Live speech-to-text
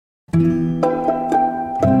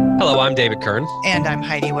I'm David Kern. And I'm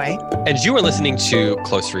Heidi Way. And you are listening to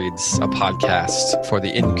Close Reads, a podcast for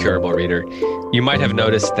the incurable reader. You might have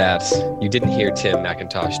noticed that you didn't hear Tim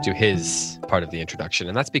McIntosh do his part of the introduction,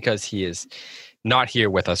 and that's because he is not here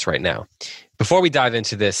with us right now. Before we dive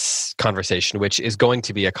into this conversation, which is going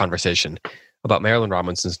to be a conversation about Marilynne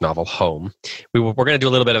Robinson's novel Home, we're going to do a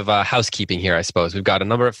little bit of housekeeping here, I suppose. We've got a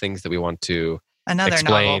number of things that we want to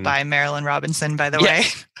explain. Novel by Marilynne Robinson, by the way.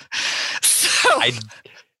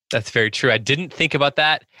 That's very true. I didn't think about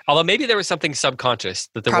that. Although maybe there was something subconscious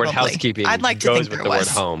that the word housekeeping I'd like to goes think with there the was.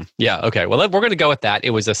 word home. Yeah, okay. Well, we're going to go with that. It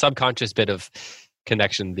was a subconscious bit of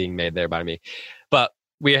connection being made there by me. But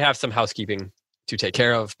we have some housekeeping to take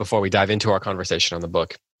care of before we dive into our conversation on the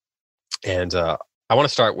book. And I want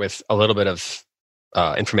to start with a little bit of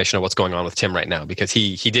information on what's going on with Tim right now, because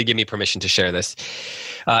he did give me permission to share this.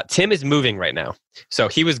 Tim is moving right now. So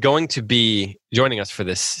he was going to be joining us for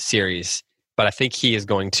this series, but I think he is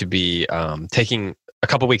going to be taking a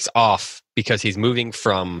couple weeks off because he's moving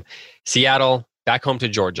from Seattle back home to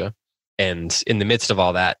Georgia. And in the midst of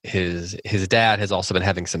all that, his dad has also been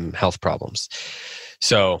having some health problems.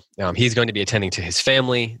 So he's going to be attending to his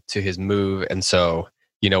family, to his move. And so,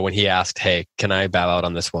 when he asked, hey, can I bow out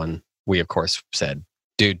on this one? We, of course, said,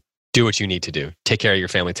 dude, do what you need to do. Take care of your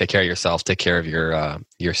family, take care of yourself, take care of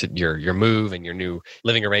your move and your new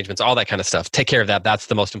living arrangements, all that kind of stuff. Take care of that. That's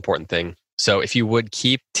the most important thing. So if you would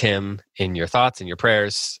keep Tim in your thoughts and your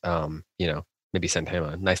prayers, maybe send him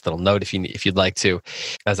a nice little note if you'd like to.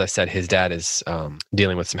 As I said, his dad is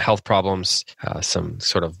dealing with some health problems, some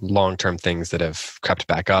sort of long-term things that have crept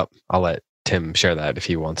back up. I'll let Tim share that if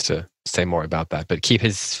he wants to say more about that. But keep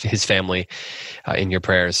his family in your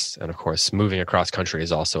prayers. And of course, moving across country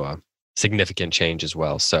is also a significant change as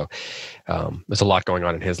well. So there's a lot going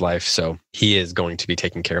on in his life. So he is going to be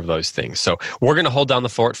taking care of those things. So we're going to hold down the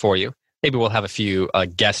fort for you. Maybe we'll have a few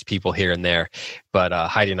guest people here and there, but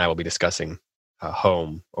Heidi and I will be discussing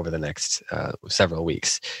Home over the next several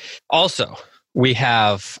weeks. Also, we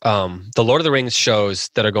have the Lord of the Rings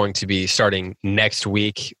shows that are going to be starting next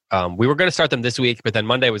week. We were going to start them this week, but then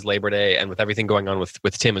Monday was Labor Day, and with everything going on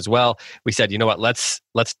with Tim as well, we said, you know what? Let's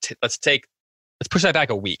push that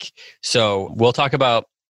back a week. So we'll talk about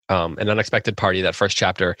An Unexpected Party, that first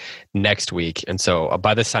chapter, next week. And so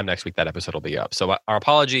by this time next week, that episode will be up. So our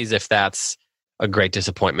apologies if that's a great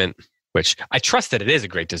disappointment, which I trust that it is a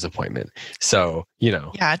great disappointment. So,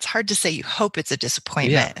 Yeah, it's hard to say you hope it's a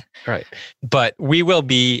disappointment. Yeah, right. But we will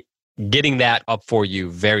be getting that up for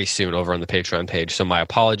you very soon over on the Patreon page. So my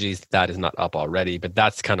apologies that is not up already, but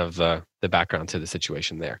that's kind of the background to the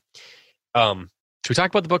situation there. Should we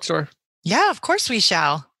talk about the bookstore? Yeah, of course we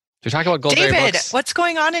shall. Should we talk about Goldberry David, Books? what's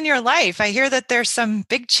going on in your life? I hear that there's some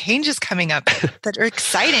big changes coming up that are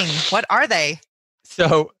exciting. What are they?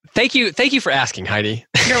 So thank you for asking, Heidi.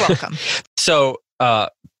 You're welcome. So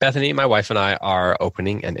Bethany, my wife, and I are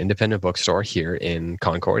opening an independent bookstore here in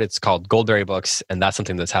Concord. It's called Goldberry Books, and that's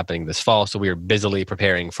something that's happening this fall. So we are busily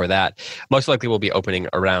preparing for that. Most likely we'll be opening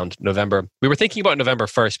around November. We were thinking about November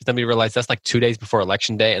 1st, but then we realized that's like 2 days before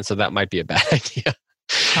Election Day, and so that might be a bad idea.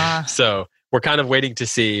 So we're kind of waiting to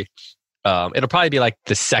see. It'll probably be like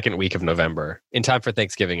the second week of November, in time for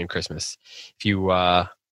Thanksgiving and Christmas. If you,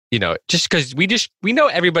 just because we know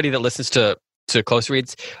everybody that listens to Close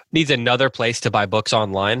Reads needs another place to buy books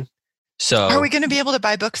online. So are we going to be able to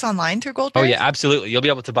buy books online through Goldberry? Oh yeah, absolutely. You'll be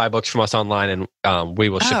able to buy books from us online, and we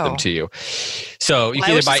will ship them to you. So you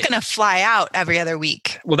can I was just going to fly out every other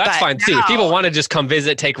week. Well, that's fine too. If people want to just come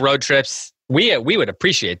visit, take road trips, we would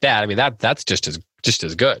appreciate that. I mean, that's just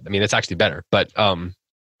as good. I mean, it's actually better. But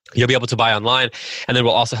you'll be able to buy online, and then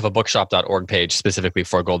we'll also have a bookshop.org page specifically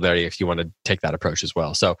for Goldberry if you want to take that approach as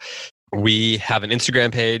well. So we have an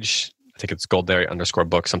Instagram page. I think it's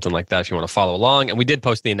Goldberry_book, something like that, if you want to follow along. And we did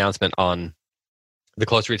post the announcement on the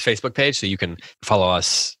Close Reads Facebook page, so you can follow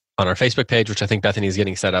us on our Facebook page, which I think Bethany is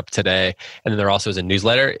getting set up today. And then there also is a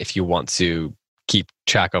newsletter if you want to keep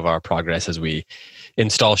track of our progress as we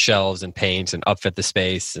install shelves and paint and upfit the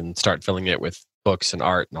space and start filling it with books and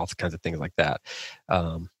art and all kinds of things like that.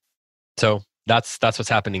 So that's what's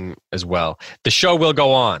happening as well. The show will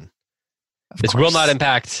go on. This will not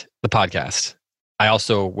impact the podcast. I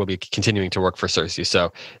also will be continuing to work for Cersei.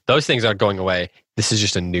 So those things aren't going away. This is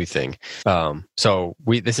just a new thing. So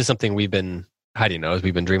this is something Heidi knows,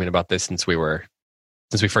 we've been dreaming about this since we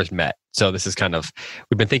first met. So this is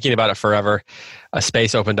we've been thinking about it forever. A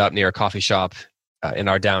space opened up near a coffee shop in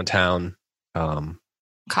our downtown.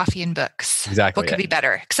 Coffee and books. Exactly. What could be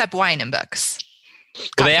better, except wine and books?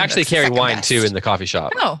 Well, they actually carry wine too in the coffee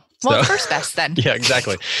shop. Oh, well, first best then. Yeah,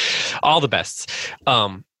 exactly. All the bests.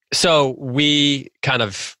 So we kind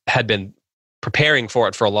of had been preparing for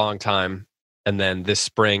it for a long time. And then this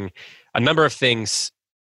spring, a number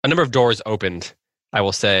of doors opened, I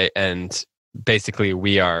will say. And basically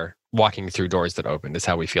we are walking through doors that opened is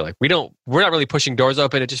how we feel like. We're not really pushing doors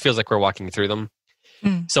open. It just feels like we're walking through them.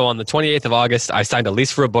 So on the 28th of August, I signed a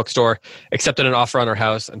lease for a bookstore, accepted an offer on our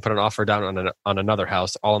house, and put an offer down on another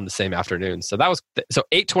house, all in the same afternoon. So that was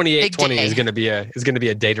 8/28/20 is going to be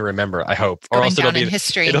a day to remember. I hope, or else it'll be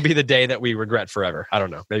history. It'll be the day that we regret forever. I don't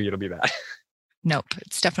know. Maybe it'll be that. Nope,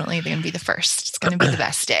 it's definitely going to be the first. It's going to be the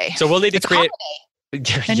best day. So we'll need to create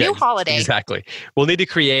a new holiday. Exactly. We'll need to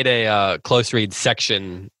create a close reads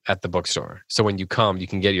section at the bookstore. So when you come, you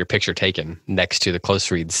can get your picture taken next to the close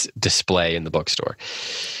reads display in the bookstore.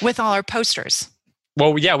 With all our posters.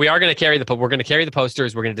 Well, yeah, we're going to carry the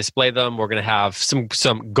posters. We're going to display them. We're going to have some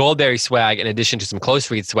Goldberry swag in addition to some close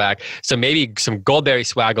reads swag. So maybe some Goldberry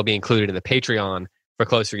swag will be included in the Patreon for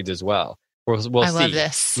close reads as well. We'll I see. love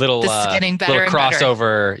this. Little, this is getting better little and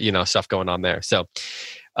crossover, stuff going on there. So,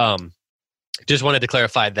 just wanted to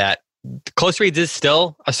clarify that close reads is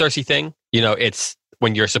still a Cersei thing. It's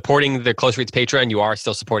when you're supporting the close reads Patreon, you are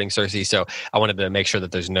still supporting Cersei. So I wanted to make sure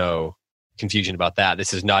that there's no confusion about that.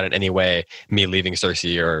 This is not in any way me leaving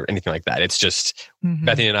Cersei or anything like that. It's just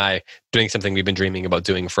Bethany and I doing something we've been dreaming about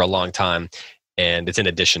doing for a long time. And it's in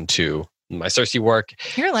addition to my Cersei work.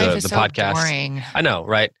 Your life is the so podcast. Boring. I know,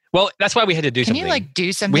 right? Well, that's why we had to do something. Can you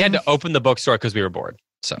do something? We had to open the bookstore because we were bored.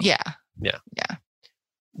 So Yeah.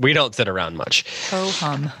 We don't sit around much.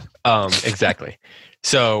 Ho-hum. Exactly.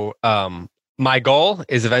 So my goal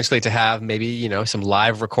is eventually to have maybe, some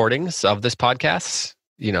live recordings of this podcast,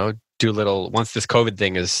 do once this COVID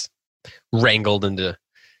thing is wrangled into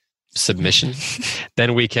submission,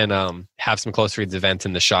 then we can have some close reads events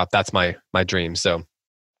in the shop. That's my dream. So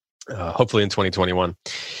hopefully in 2021.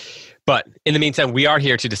 But in the meantime, we are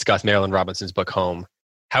here to discuss Marilynne Robinson's book, Home.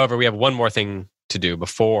 However, we have one more thing to do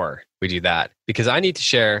before we do that, because I need to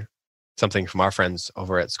share something from our friends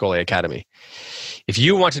over at Scholé Academy. If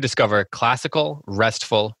you want to discover classical,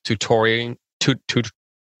 restful tutoring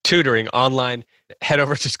online, head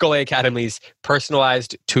over to Scholé Academy's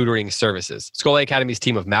personalized tutoring services. Scholé Academy's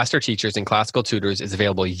team of master teachers and classical tutors is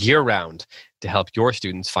available year-round to help your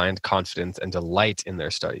students find confidence and delight in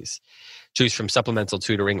their studies. Choose from supplemental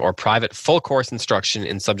tutoring or private full-course instruction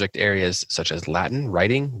in subject areas such as Latin,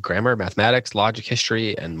 writing, grammar, mathematics, logic,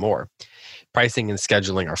 history, and more. Pricing and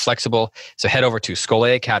scheduling are flexible, so head over to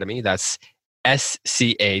Scholé Academy, that's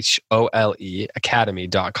SCHOLE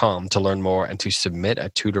Academy.com to learn more and to submit a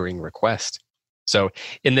tutoring request. So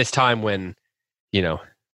in this time when,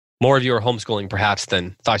 more of you are homeschooling perhaps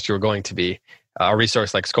than thought you were going to be, a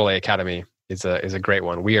resource like Scholé Academy is a great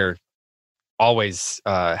one. We are always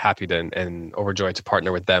happy and overjoyed to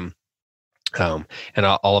partner with them and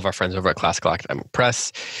all of our friends over at Classical Academic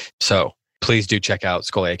Press. So please do check out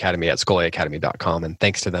Scholé Academy at ScholéAcademy.com. And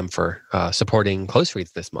thanks to them for supporting Close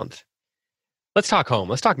Reads this month. Let's talk Home.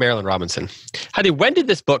 Let's talk Marilynne Robinson. Heidi, when did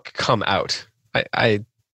this book come out?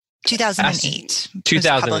 2008.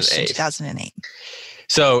 2008. 2008.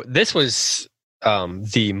 So this was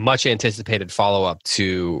the much anticipated follow-up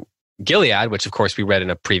to Gilead, which of course we read in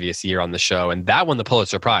a previous year on the show, and that won the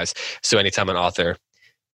Pulitzer Prize. So anytime an author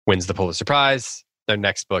wins the Pulitzer Prize, their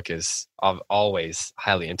next book is always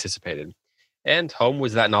highly anticipated. And Home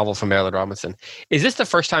was that novel from Marilynne Robinson. Is this the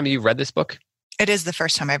first time you read this book? It is the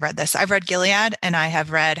first time I've read this. I've read Gilead and I have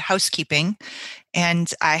read Housekeeping,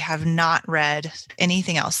 and I have not read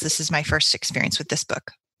anything else. This is my first experience with this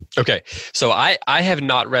book. Okay. So I have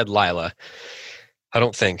not read Lila. I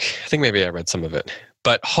don't think. I think maybe I read some of it.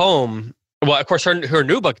 But Home, well, of course, her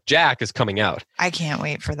new book, Jack, is coming out. I can't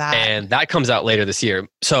wait for that. And that comes out later this year.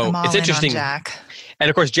 So it's interesting. Jack. And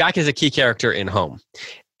of course, Jack is a key character in Home.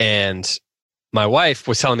 And my wife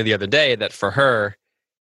was telling me the other day that for her,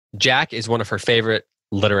 Jack is one of her favorite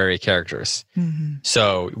literary characters. Mm-hmm.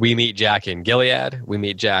 So we meet Jack in Gilead. We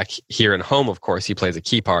meet Jack here in Home, of course. He plays a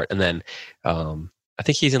key part. And then I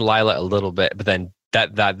think he's in Lila a little bit. But then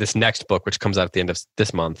that this next book, which comes out at the end of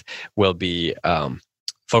this month, will be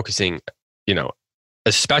focusing,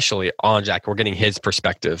 especially on Jack. We're getting his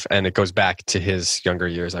perspective, and it goes back to his younger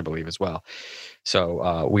years, I believe, as well.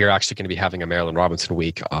 So we are actually going to be having a Marilynne Robinson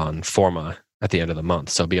week on Forma at the end of the month.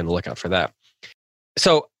 So be on the lookout for that.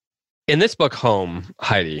 So in this book, Home,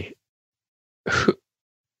 Heidi,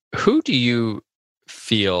 who do you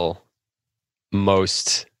feel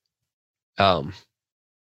most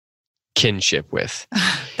kinship with?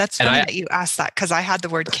 That's funny that you asked that, because I had the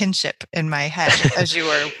word kinship in my head as you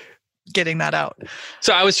were getting that out.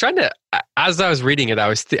 So I was trying to, as I was reading it, I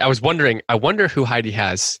was wondering, I wonder who Heidi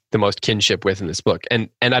has the most kinship with in this book. And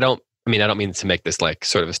I don't I mean, I don't mean to make this like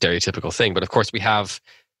sort of a stereotypical thing, but of course we have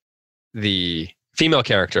the female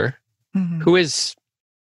character who is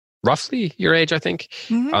roughly your age, I think.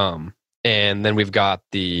 And then we've got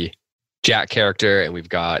the Jack character, and we've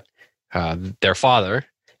got their father.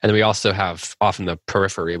 And then we also have, off in the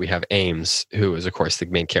periphery, we have Ames, who is, of course, the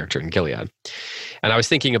main character in Gilead. And I was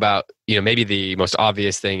thinking about, maybe the most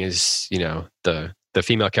obvious thing is, the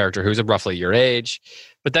female character who's roughly your age.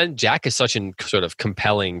 But then Jack is such a sort of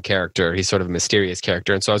compelling character. He's sort of a mysterious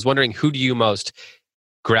character. And so I was wondering, who do you most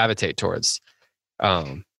gravitate towards?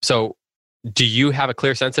 So do you have a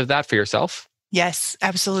clear sense of that for yourself? Yes,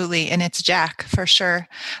 absolutely. And it's Jack for sure.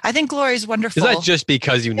 I think Glory's wonderful. Is that just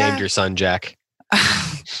because you named your son Jack?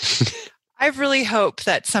 I really hope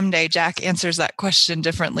that someday Jack answers that question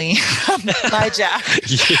differently by Jack.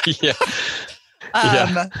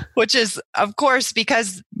 Which is, of course,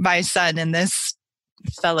 because my son and this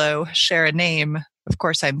fellow share a name. Of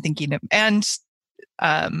course, I'm thinking of, and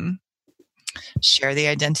share the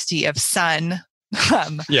identity of son.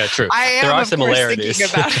 Yeah, true. There are similarities.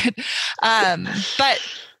 Thinking about it. But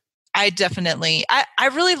I definitely, I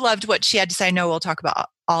really loved what she had to say. I know we'll talk about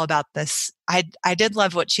all about this. I did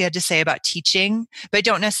love what she had to say about teaching, but I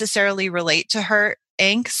don't necessarily relate to her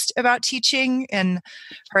angst about teaching and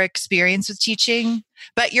her experience with teaching.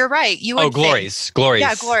 But you're right. You would Glory's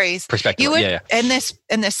perspective. You would, in this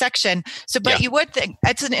section. So, but you would think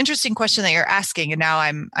it's an interesting question that you're asking, and now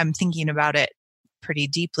I'm thinking about it pretty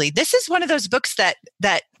deeply. This is one of those books that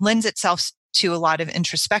lends itself to a lot of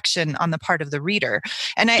introspection on the part of the reader.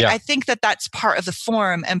 And I think that that's part of the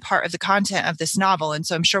form and part of the content of this novel. And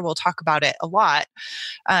so I'm sure we'll talk about it a lot.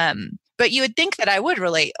 But you would think that I would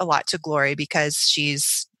relate a lot to Glory because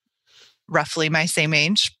she's roughly my same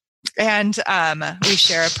age. And we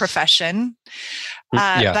share a profession.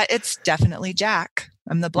 But it's definitely Jack.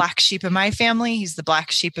 I'm the black sheep of my family. He's the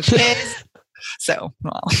black sheep of his. So,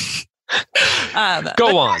 well.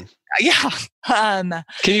 Go on. Yeah. Can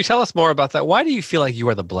you tell us more about that? Why do you feel like you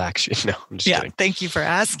are the black sheep? No, I'm just kidding. Thank you for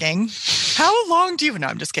asking. How long do you? No,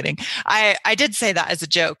 I'm just kidding. I did say that as a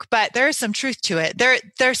joke, but there is some truth to it.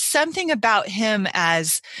 There's something about him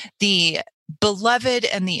as the beloved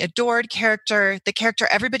and the adored character, the character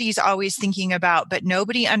everybody's always thinking about, but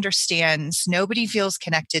nobody understands, nobody feels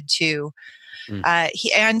connected to.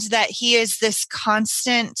 And that he is this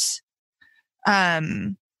constant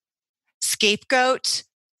scapegoat,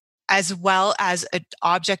 as well as an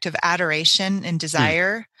object of adoration and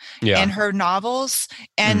desire in her novels.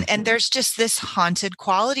 And there's just this haunted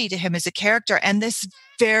quality to him as a character, and this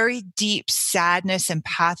very deep sadness and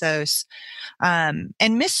pathos and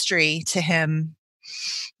mystery to him.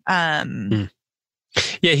 Yeah,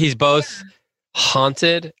 he's both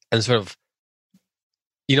haunted and sort of,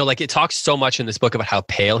 like it talks so much in this book about how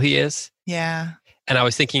pale he is. Yeah. And I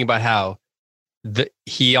was thinking about how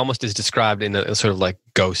he almost is described in a sort of like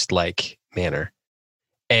ghost-like manner,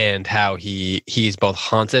 and how he's both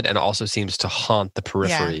haunted and also seems to haunt the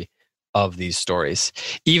periphery of these stories.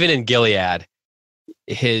 Even in Gilead,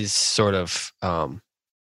 his sort of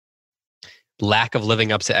lack of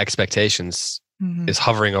living up to expectations is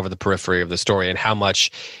hovering over the periphery of the story, and how much,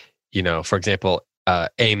 for example,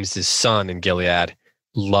 Ames' son in Gilead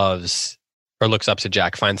loves or looks up to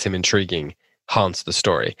Jack, finds him intriguing, haunts the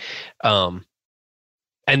story.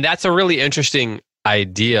 And that's a really interesting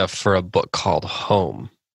idea for a book called Home,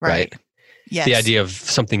 right? Yes. The idea of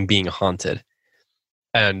something being haunted.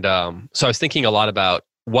 And so I was thinking a lot about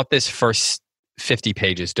what this first 50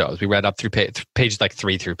 pages does. We read up through page like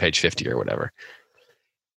 3 through page 50 or whatever.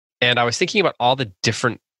 And I was thinking about all the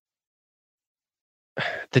different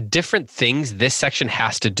things this section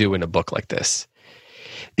has to do in a book like this.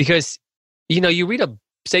 Because, you read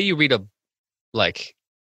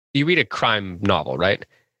a crime novel, right?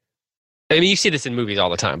 I mean, you see this in movies all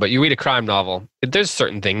the time, but you read a crime novel, there's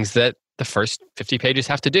certain things that the first 50 pages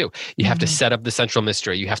have to do. You have to set up the central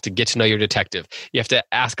mystery. You have to get to know your detective. You have to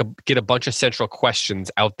get a bunch of central questions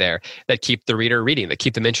out there that keep the reader reading, that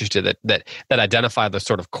keep them interested, that identify the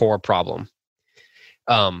sort of core problem.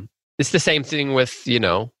 It's the same thing with,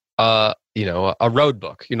 a road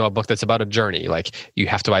book, a book that's about a journey. Like, you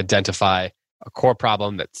have to identify a core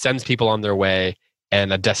problem that sends people on their way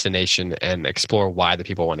and a destination, and explore why the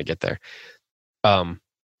people want to get there.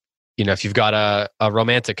 If you've got a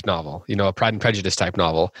romantic novel, a Pride and Prejudice type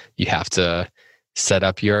novel, you have to set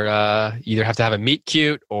up your, either have to have a meet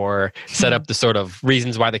cute or set up the sort of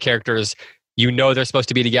reasons why the characters, they're supposed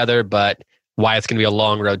to be together, but why it's going to be a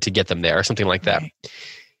long road to get them there or something like that. Right.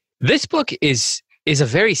 This book is a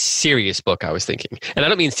very serious book, I was thinking. And I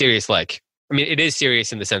don't mean serious it is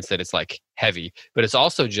serious in the sense that it's like heavy, but it's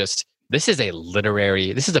also just this is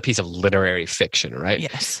a piece of literary fiction, right?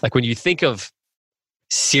 Yes. Like when you think of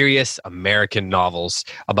serious American novels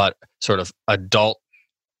about sort of adult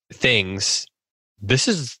things, this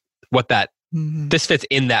is what this fits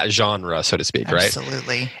in that genre, so to speak, right?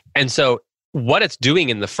 Absolutely. And so what it's doing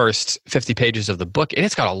in the first 50 pages of the book,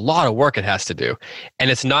 it's got a lot of work it has to do.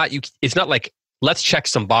 And it's not like, let's check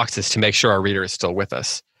some boxes to make sure our reader is still with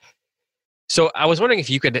us. So I was wondering if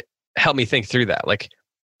you could help me think through that. Like,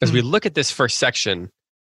 as we look at this first section,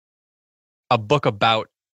 a book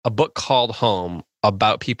called Home,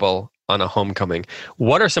 about people on a homecoming,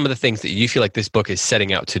 what are some of the things that you feel like this book is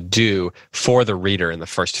setting out to do for the reader in the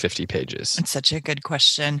first 50 pages? It's such a good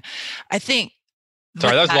question. I think...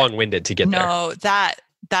 Sorry, that was long-winded to get there. No, that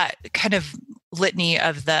kind of litany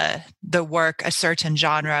of the work a certain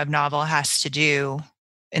genre of novel has to do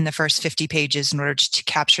in the first 50 pages in order to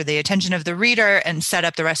capture the attention of the reader and set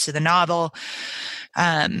up the rest of the novel.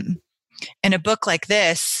 In a book like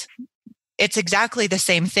this, it's exactly the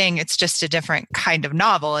same thing. It's just a different kind of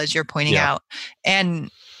novel, as you're pointing out.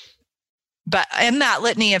 But in that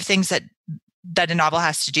litany of things that a novel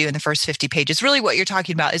has to do in the first 50 pages, really what you're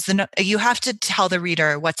talking about is you have to tell the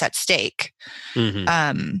reader what's at stake.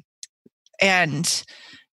 Mm-hmm.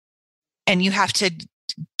 And you have to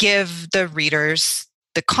give the readers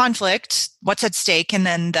the conflict, what's at stake, and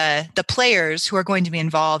then the players who are going to be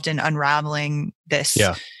involved in unraveling this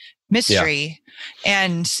mystery.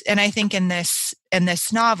 And I think in this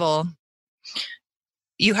novel,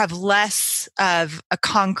 you have less of a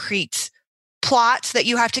concrete plot that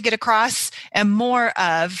you have to get across and more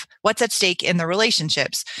of what's at stake in the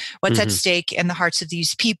relationships, what's at stake in the hearts of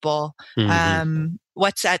these people,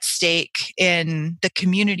 what's at stake in the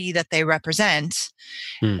community that they represent.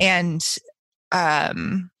 And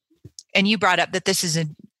you brought up that this is a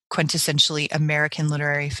quintessentially American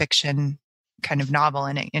literary fiction kind of novel,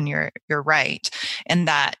 and you're right. And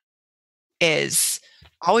that is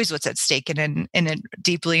always what's at stake in a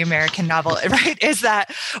deeply American novel, right? Is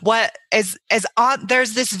that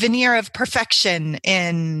there's this veneer of perfection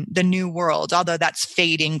in the New World, although that's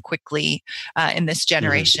fading quickly in this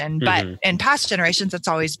generation. But in past generations, it's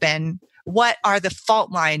always been, what are the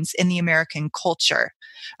fault lines in the American culture?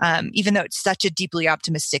 Even though it's such a deeply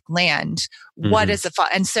optimistic land, what is the fault?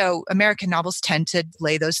 And so American novels tend to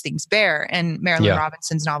lay those things bare, and Marilynne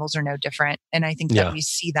Robinson's novels are no different. And I think that we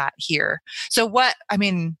see that here. So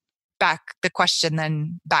the question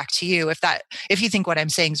then back to you, if you think what I'm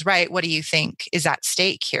saying is right, what do you think is at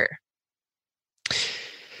stake here?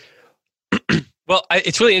 Well,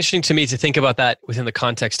 it's really interesting to me to think about that within the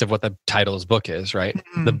context of what the title's book is, right?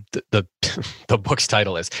 The book's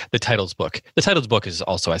title is the title's book. The title's book is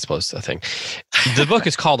also, I suppose, a thing. The book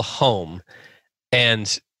is called Home,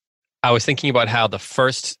 and I was thinking about how the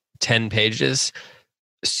first 10 pages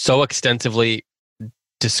so extensively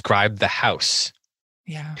describe the house.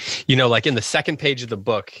 Yeah. Like in the second page of the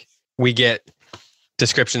book, we get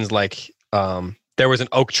descriptions like, there was an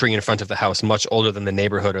oak tree in front of the house, much older than the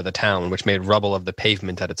neighborhood or the town, which made rubble of the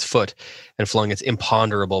pavement at its foot and flung its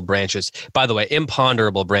imponderable branches. By the way,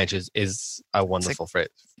 imponderable branches is a wonderful phrase,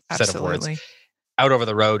 set of words. Out over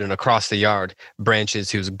the road and across the yard,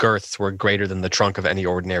 branches whose girths were greater than the trunk of any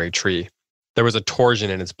ordinary tree. There was a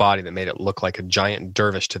torsion in its body that made it look like a giant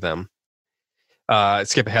dervish to them.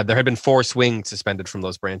 Skip ahead. There had been 4 swings suspended from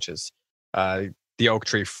those branches. The oak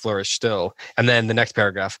tree flourished still. And then the next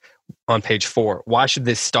paragraph on page 4. Why should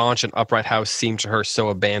this staunch and upright house seem to her so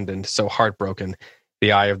abandoned, so heartbroken?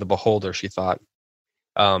 The eye of the beholder, she thought.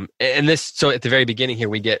 So at the very beginning here,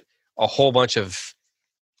 we get a whole bunch of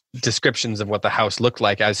descriptions of what the house looked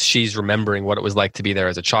like as she's remembering what it was like to be there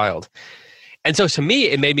as a child. And so to me,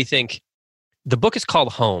 it made me think, the book is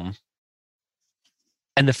called Home,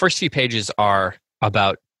 and the first few pages are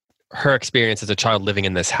about her experience as a child living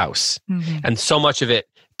in this house. And so much of it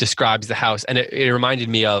describes the house. And it reminded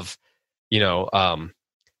me of,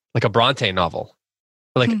 like a Bronte novel,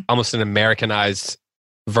 like almost an Americanized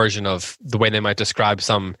version of the way they might describe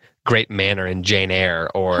some great manor in Jane Eyre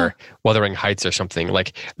or Wuthering Heights or something.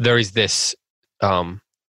 Like there is this, or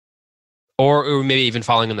maybe even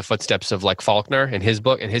following in the footsteps of like Faulkner in his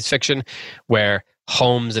book, in his fiction, where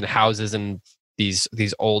homes and houses and these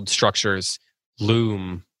old structures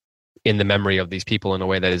loom in the memory of these people in a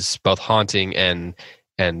way that is both haunting and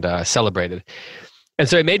celebrated. And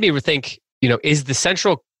so it made me rethink, is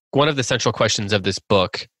one of the central questions of this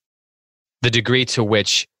book the degree to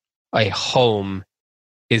which a home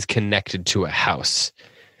is connected to a house?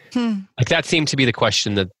 Like that seemed to be the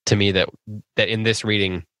question that to me that in this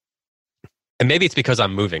reading, and maybe it's because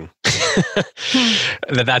I'm moving,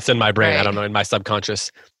 that's in my brain. Right. I don't know, in my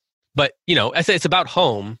subconscious. But it's about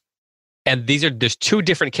home. And there's two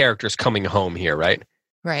different characters coming home here, right?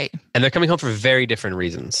 Right. And they're coming home for very different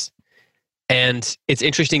reasons. And it's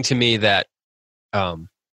interesting to me that,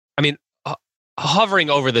 hovering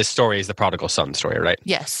over this story is the prodigal son story, right?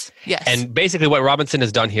 Yes. Yes. And basically what Robinson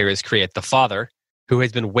has done here is create the father who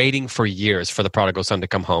has been waiting for years for the prodigal son to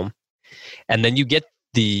come home. And then you get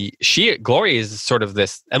Glory is sort of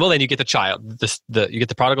this, and then you get the child, you get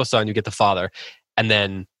the prodigal son, you get the father, and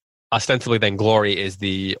then ostensibly then Glory is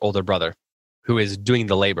the older brother who is doing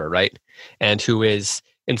the labor, right? And who is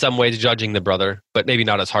in some ways judging the brother, but maybe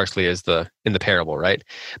not as harshly as in the parable, right?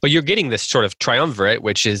 But you're getting this sort of triumvirate,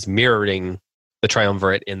 which is mirroring the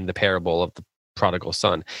triumvirate in the parable of the prodigal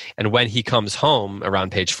son. And when he comes home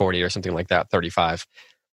around page 40 or something like that, 35,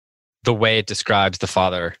 the way it describes the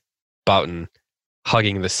father, Boughton,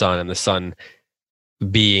 hugging the son and the son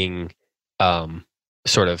being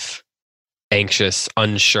sort of anxious,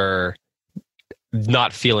 unsure,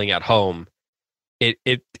 not feeling at home,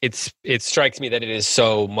 it strikes me that it is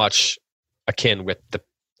so much akin with the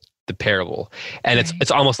parable, and right.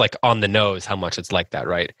 it's almost like on the nose how much it's like that,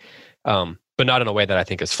 right? But not in a way that I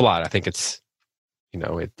think is flawed. I think it's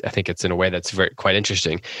I think it's in a way that's quite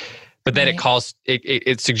interesting. But then right.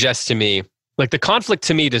 it suggests to me, like, the conflict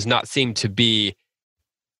to me does not seem to be.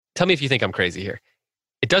 Tell me if you think I'm crazy here.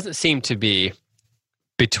 It doesn't seem to be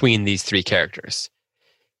between these three characters.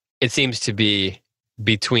 It seems to be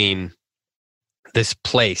between this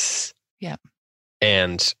place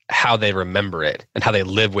and how they remember it and how they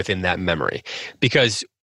live within that memory. Because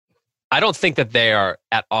I don't think that they are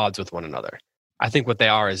at odds with one another. I think what they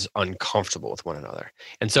are is uncomfortable with one another.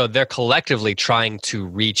 And so they're collectively trying to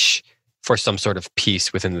reach for some sort of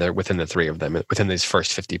peace within the three of them, within these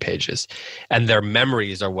first 50 pages. And their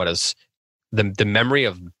memories are what is the memory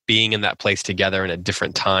of being in that place together in a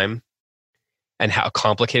different time and how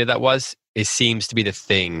complicated that was. It seems to be the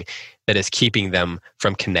thing that is keeping them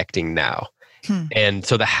from connecting now. And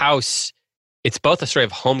so the house, it's both a story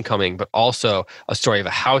of homecoming, but also a story of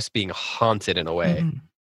a house being haunted in a way. Mm-hmm.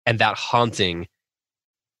 And that haunting,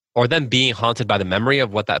 or them being haunted by the memory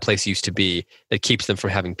of what that place used to be, that keeps them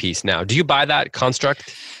from having peace now. Do you buy that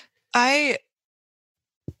construct? I've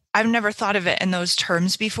never thought of it in those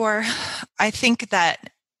terms before. I think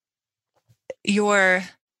that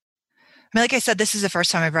like I said, this is the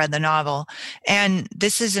first time I've read the novel. And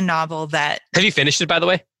this is a novel that... Have you finished it, by the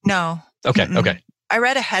way? No. Okay, okay. I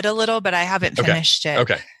read ahead a little, but I haven't finished it.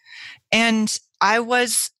 Okay. And I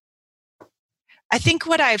think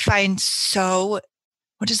what I find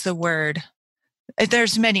what is the word?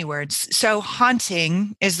 There's many words. So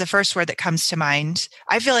haunting is the first word that comes to mind.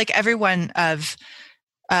 I feel like every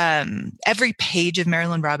page of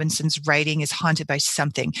Marilynne Robinson's writing is haunted by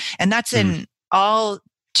something. And that's in all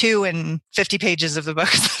 250 pages of the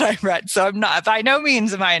books that I read. So I'm not, by no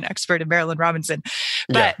means am I an expert in Marilynne Robinson.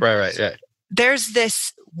 But right. There's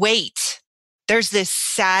this weight, there's this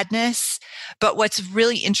sadness. But what's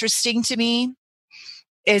really interesting to me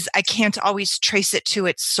is I can't always trace it to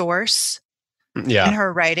its source in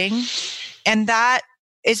her writing. And that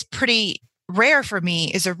is pretty rare for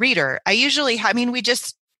me as a reader.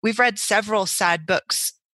 We've read several sad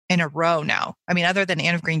books in a row now. I mean, other than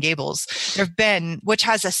Anne of Green Gables, there've been, which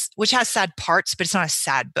has sad parts, but it's not a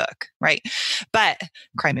sad book, right? But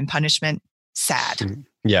Crime and Punishment, sad.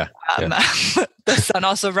 Yeah. The Sun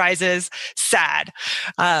Also Rises, sad.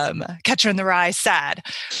 Catcher in the Rye, sad.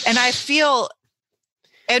 And I feel,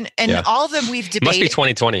 and all of them we've debated. Must be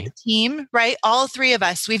 2020. Team, right? All three of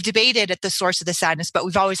us, we've debated at the source of the sadness, but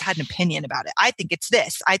we've always had an opinion about it. I think it's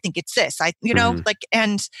this. I think it's this.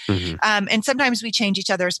 And sometimes we change each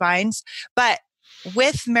other's minds. But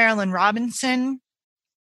with Marilynne Robinson,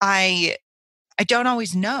 I don't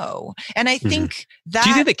always know. And I think that... Do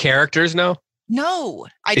you think the characters know? No,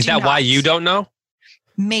 Is that why you don't know?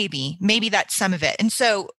 Maybe that's some of it. And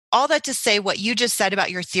so all that to say, what you just said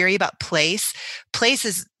about your theory about place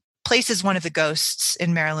is one of the ghosts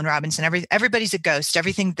in Marilynne Robinson. Everybody's a ghost.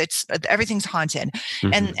 Everything's haunted.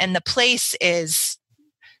 And the place is,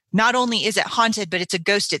 not only is it haunted, but it's a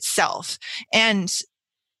ghost itself. And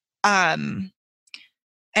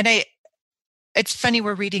it's funny,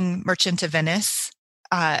 we're reading Merchant of Venice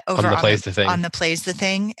over on the Plays the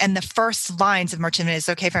Thing. And the first lines of Merchant of Venice,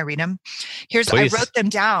 okay if I read them? I wrote them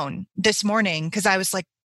down this morning because I was like,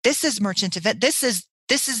 this is Merchant of Venice.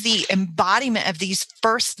 This is the embodiment of these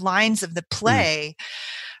first lines of the play.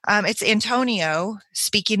 It's Antonio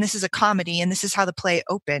speaking. This is a comedy, and this is how the play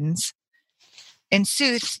opens. In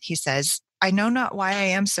sooth, he says, I know not why I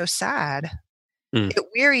am so sad. It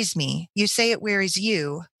wearies me. You say it wearies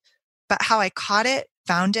you. But how I caught it,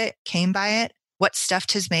 found it, came by it, what stuff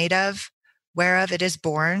 'tis made of, whereof it is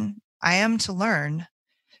born, I am to learn,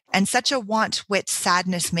 and such a want wit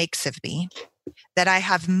sadness makes of me, that I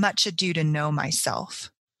have much ado to know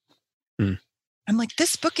myself. I'm like,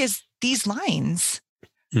 this book is these lines.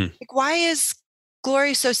 Like, why is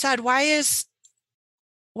Glory so sad? Why is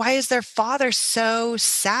their father so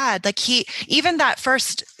sad? Like, even that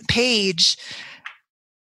first page,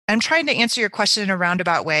 I'm trying to answer your question in a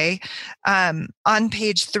roundabout way. On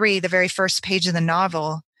page 3, the very first page of the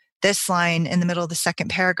novel, this line in the middle of the second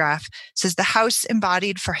paragraph says, the house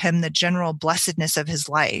embodied for him the general blessedness of his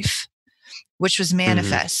life, which was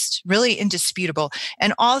manifest, really indisputable.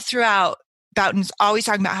 And all throughout, Boughton's always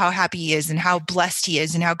talking about how happy he is and how blessed he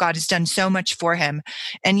is and how God has done so much for him.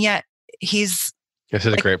 And yet he's this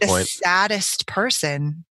is a great point. Saddest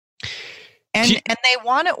person. And they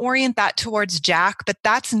want to orient that towards Jack, but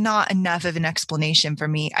that's not enough of an explanation for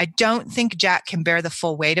me. I don't think Jack can bear the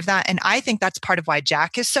full weight of that. And I think that's part of why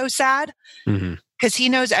Jack is so sad, because he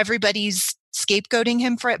knows everybody's scapegoating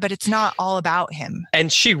him for it, but it's not all about him.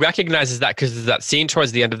 And she recognizes that because there's that scene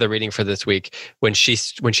towards the end of the reading for this week when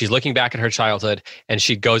she's looking back at her childhood and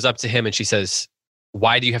she goes up to him and she says,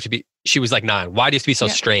 why do you have to be, she was like 9, why do you have to be so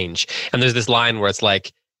strange? And there's this line where it's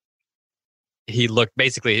like,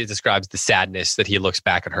 it describes the sadness that he looks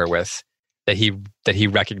back at her with, that he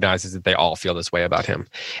recognizes that they all feel this way about him.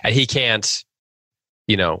 And he can't,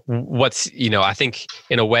 I think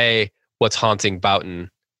in a way, what's haunting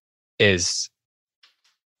Boughton is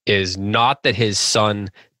not that his son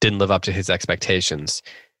didn't live up to his expectations.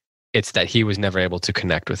 It's that he was never able to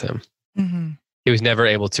connect with him. He was never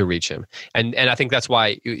able to reach him. And I think that's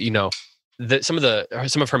why, some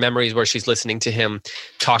of her memories where she's listening to him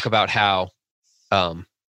talk about how,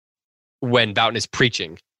 when Boughton is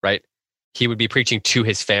preaching, right, he would be preaching to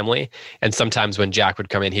his family. And sometimes when Jack would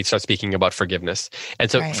come in, he'd start speaking about forgiveness.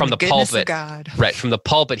 And so from the pulpit, from the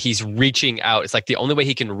pulpit, he's reaching out. It's like the only way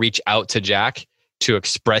he can reach out to Jack to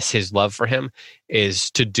express his love for him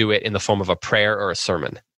is to do it in the form of a prayer or a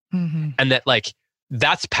sermon. And that, like,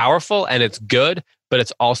 that's powerful and it's good, but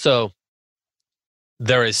it's also,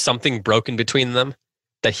 there is something broken between them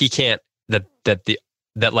that he can't,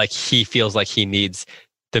 that like he feels like he needs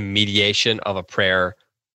the mediation of a prayer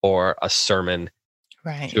or a sermon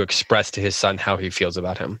to express to his son how he feels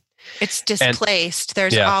about him. It's displaced.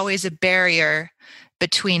 There's always a barrier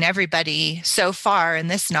between everybody so far in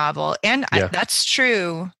this novel. And that's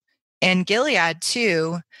true in Gilead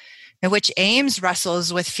too, in which Ames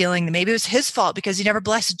wrestles with feeling that maybe it was his fault because he never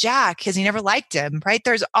blessed Jack, because he never liked him, right?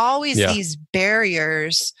 There's always these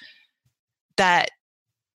barriers that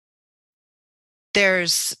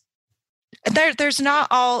there's not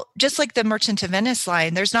all, just like the Merchant of Venice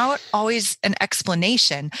line, there's not always an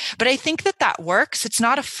explanation, but I think that works. It's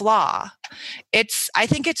not a flaw. I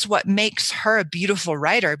think it's what makes her a beautiful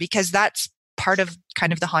writer, because that's part of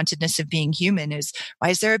kind of the hauntedness of being human is, why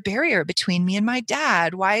is there a barrier between me and my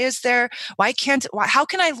dad? How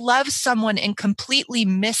can I love someone and completely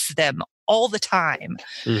miss them all the time?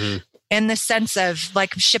 In the sense of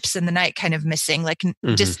like ships in the night kind of missing, like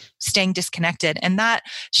just staying disconnected. And that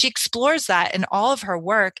she explores that in all of her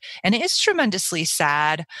work. And it is tremendously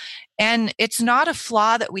sad. And it's not a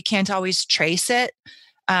flaw that we can't always trace it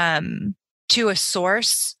to a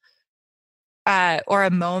source or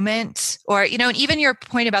a moment, or, and even your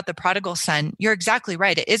point about the prodigal son, you're exactly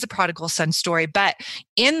right. It is a prodigal son story, but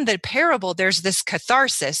in the parable, there's this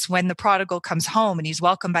catharsis when the prodigal comes home and he's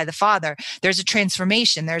welcomed by the father. There's a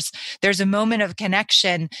transformation. There's a moment of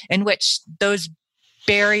connection in which those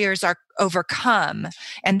barriers are overcome.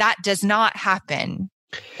 And that does not happen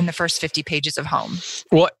in the first 50 pages of Home.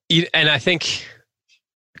 Well, and I think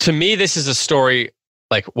to me, this is a story,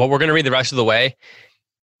 like what we're going to read the rest of the way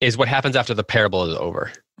is what happens after the parable is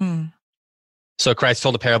over. So Christ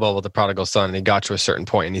told a parable about the prodigal son, and he got to a certain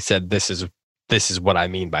point and he said, this is what I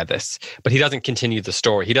mean by this. But he doesn't continue the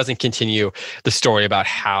story. He doesn't continue the story about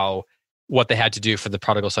what they had to do for the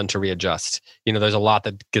prodigal son to readjust. There's a lot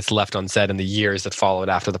that gets left unsaid in the years that followed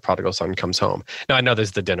after the prodigal son comes home. Now, I know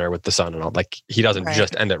there's the dinner with the son and all, like he doesn't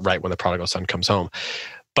just end it right when the prodigal son comes home.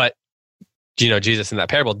 But, Jesus in that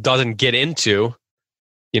parable doesn't get into,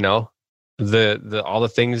 the all the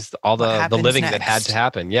things, all the living next that had to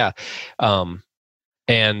happen.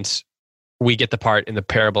 And we get the part in the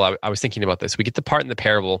parable. I was thinking about this. We get the part in the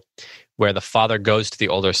parable where the father goes to the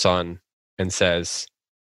older son and says,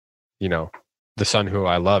 the son who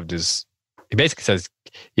I loved he basically says,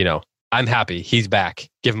 I'm happy. He's back.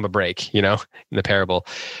 Give him a break, in the parable.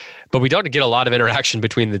 But we don't get a lot of interaction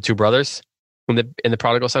between the two brothers in the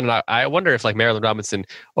prodigal son. And I wonder if like Marilynne Robinson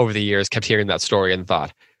over the years kept hearing that story and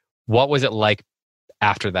thought, what was it like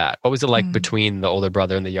after that? What was it like Mm. between the older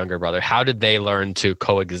brother and the younger brother? How did they learn to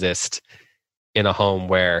coexist in a home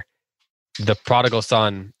where the prodigal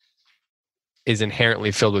son is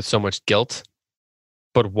inherently filled with so much guilt,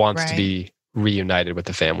 but wants to Right. be reunited with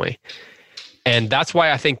the family? And that's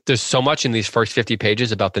why I think there's so much in these first 50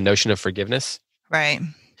 pages about the notion of forgiveness. Right.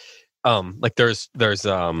 Like there's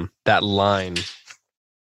that line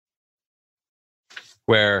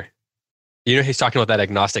where, he's talking about that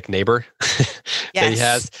agnostic neighbor that he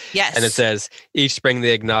has. Yes. And it says, each spring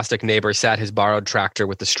the agnostic neighbor sat his borrowed tractor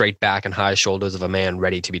with the straight back and high shoulders of a man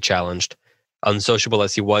ready to be challenged. Unsociable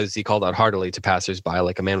as he was, he called out heartily to passers-by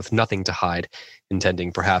like a man with nothing to hide,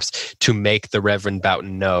 intending perhaps to make the Reverend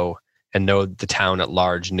Boughton know, and know the town at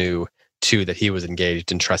large knew, too, that he was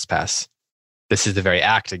engaged in trespass. This is the very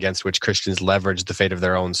act against which Christians leverage the fate of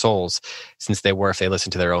their own souls, since they were, if they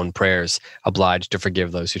listened to their own prayers, obliged to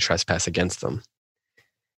forgive those who trespass against them.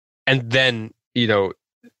 And then,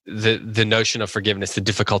 the notion of forgiveness, the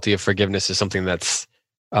difficulty of forgiveness is something that's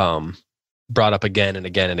brought up again and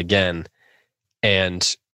again and again.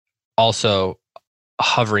 And also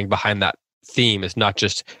hovering behind that theme is not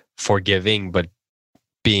just forgiving, but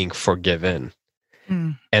being forgiven.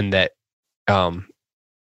 Mm. And that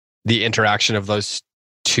the interaction of those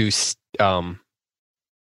two, what's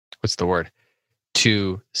the word?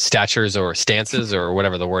 Two statures or stances or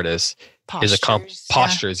whatever the word is Postures, is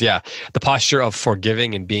postures. Yeah. The posture of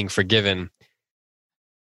forgiving and being forgiven.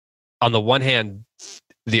 On the one hand,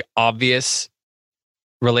 the obvious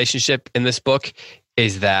relationship in this book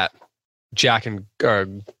is that Jack and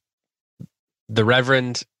the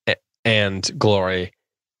Reverend and Glory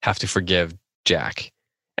have to forgive Jack.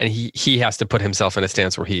 And he has to put himself in a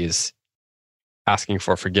stance where he is asking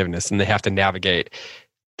for forgiveness, and they have to navigate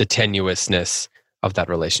the tenuousness of that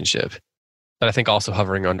relationship. But I think also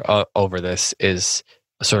hovering on over this is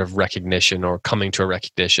a sort of recognition, or coming to a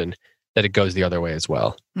recognition, that it goes the other way as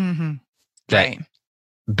well. Mm-hmm. That Right.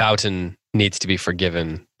 Boughton needs to be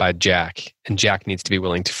forgiven by Jack, and Jack needs to be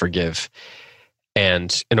willing to forgive.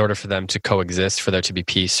 And in order for them to coexist, for there to be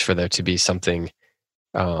peace, for there to be something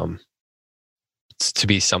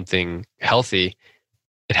healthy,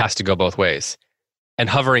 it has to go both ways. And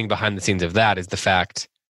hovering behind the scenes of that is the fact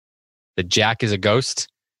that Jack is a ghost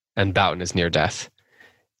and Boughton is near death.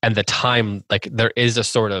 And the time, like, there is a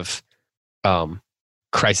sort of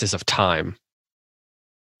crisis of time,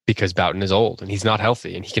 because Boughton is old and he's not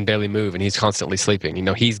healthy and he can barely move and he's constantly sleeping.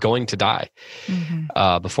 He's going to die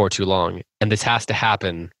before too long. And this has to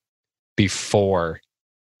happen before,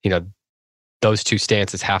 those two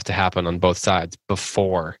stances have to happen on both sides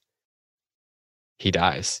before he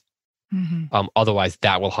dies. Mm-hmm. Otherwise,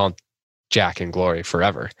 that will haunt Jack and Glory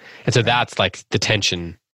forever. And so that's like the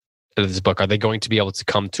tension of this book. Are they going to be able to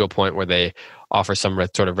come to a point where they offer some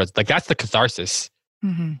sort of, like, that's the catharsis.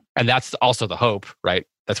 Mm-hmm. And that's also the hope, right?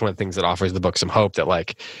 That's one of the things that offers the book some hope, that,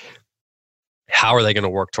 like, how are they going to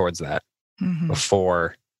work towards that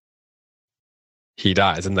before he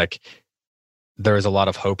dies? And, like, there is a lot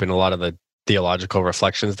of hope in a lot of the theological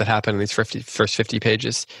reflections that happen in these first 50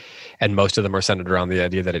 pages. And most of them are centered around the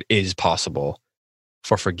idea that it is possible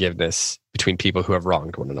for forgiveness between people who have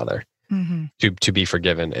wronged one another, to be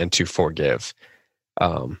forgiven and to forgive.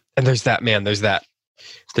 And there's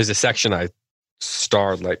a section I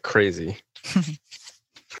starred like crazy.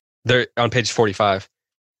 There on page 45.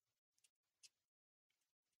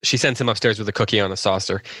 She sends him upstairs with a cookie on a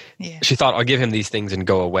saucer. Yeah. She thought, I'll give him these things and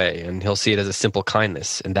go away, and he'll see it as a simple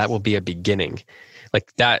kindness, and that will be a beginning.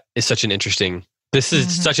 Like, that is such an interesting. This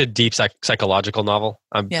is such a deep psychological novel.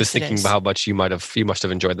 I'm just thinking about how much you must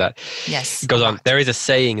have enjoyed that. Yes. It goes on. There is a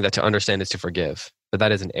saying that to understand is to forgive, but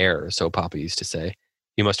that is an error, so Papa used to say.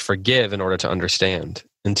 You must forgive in order to understand.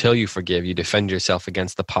 Until you forgive, you defend yourself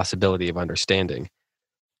against the possibility of understanding.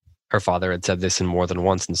 Her father had said this in more than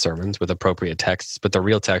once in sermons with appropriate texts, but the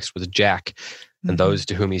real text was Jack, and those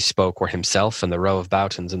to whom he spoke were himself and the row of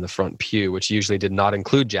Boughtons in the front pew, which usually did not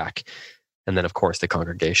include Jack, and then, of course, the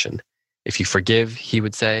congregation. If you forgive, he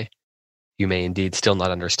would say, you may indeed still not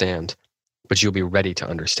understand, but you'll be ready to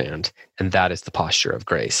understand, and that is the posture of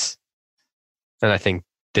grace. And I think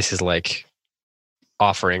this is like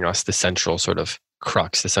offering us the central sort of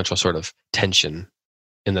crux, the central sort of tension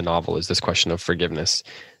in the novel, is this question of forgiveness.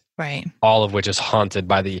 Right. All of which is haunted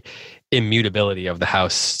by the immutability of the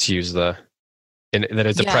house, to use that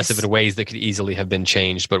is oppressive in ways that could easily have been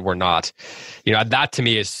changed, but were not. That to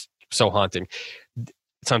me is so haunting.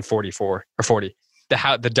 It's on 44 or 40.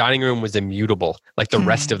 the dining room was immutable, like the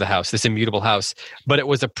rest of the house, this immutable house, but it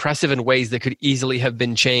was oppressive in ways that could easily have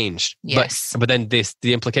been changed. Yes. But then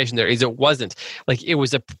the implication there is it wasn't. Like it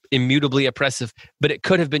was immutably oppressive, but it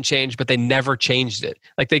could have been changed, but they never changed it.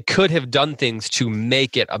 Like they could have done things to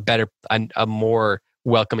make it a better, a more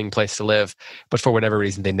welcoming place to live, but for whatever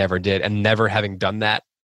reason they never did. And never having done that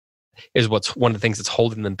is what's one of the things that's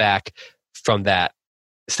holding them back from that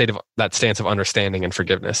stance of understanding and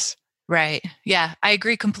forgiveness. Right. Yeah, I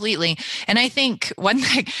agree completely. And I think one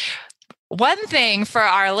thing for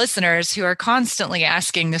our listeners who are constantly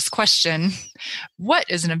asking this question, what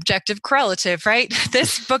is an objective correlative, right?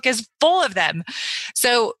 This book is full of them.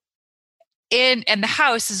 So and the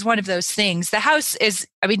house is one of those things. The house is,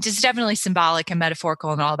 it's definitely symbolic and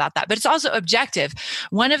metaphorical and all about that, but it's also objective.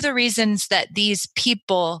 One of the reasons that these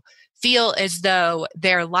people feel as though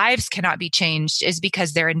their lives cannot be changed is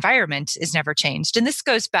because their environment is never changed. And this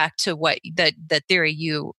goes back to what the theory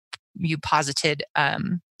you posited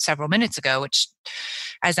several minutes ago, which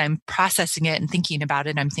as I'm processing it and thinking about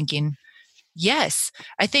it, I'm thinking, yes,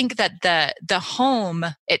 I think that the home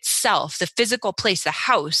itself, the physical place, the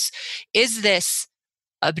house, is this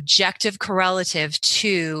objective correlative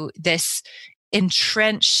to this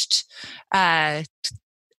entrenched and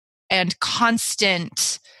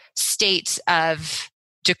constant state of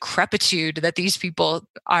decrepitude that these people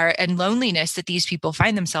are, and loneliness that these people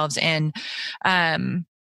find themselves in. And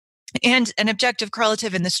an objective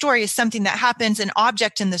correlative in the story is something that happens, an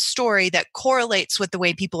object in the story that correlates with the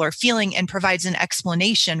way people are feeling and provides an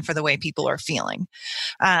explanation for the way people are feeling.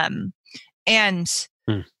 And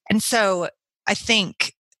so I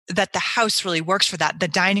think that the house really works for that, the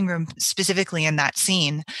dining room specifically in that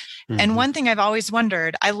scene. And one thing I've always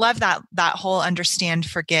wondered, I love that whole understand,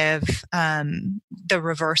 forgive, the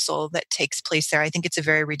reversal that takes place there. I think it's a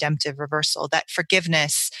very redemptive reversal, that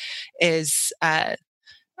forgiveness is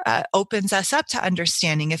opens us up to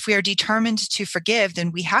understanding. If we are determined to forgive,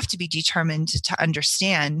 then we have to be determined to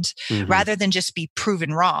understand rather than just be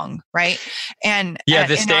proven wrong, right? And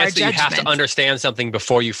the stance that you have to understand something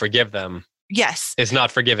before you forgive them. Yes, is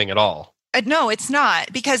not forgiving at all. No, it's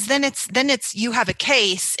not, because then it's you have a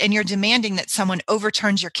case and you're demanding that someone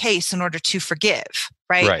overturns your case in order to forgive,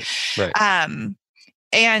 right? Right.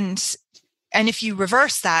 And if you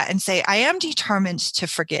reverse that and say, I am determined to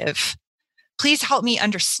forgive, please help me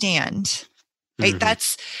understand, right?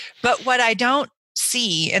 But what I don't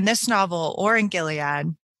see in this novel or in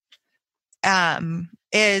Gilead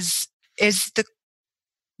is the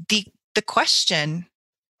question.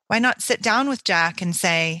 Why not sit down with Jack and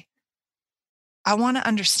say, I want to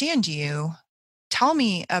understand you. Tell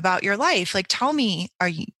me about your life. Like, tell me,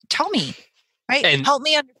 right? And help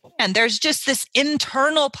me understand. There's just this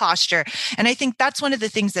internal posture. And I think that's one of the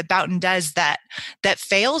things that Boughton does that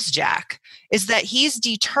fails Jack, is that he's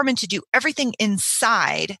determined to do everything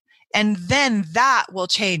inside, and then that will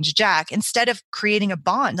change Jack, instead of creating a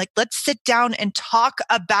bond. Like, let's sit down and talk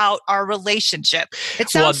about our relationship. It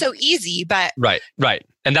sounds so easy, but right.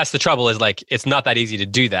 And that's the trouble, is like, it's not that easy to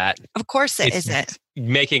do that. Of course it isn't.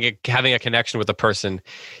 Having a connection with a person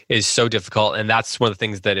is so difficult. And that's one of the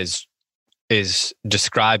things that is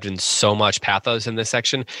described in so much pathos in this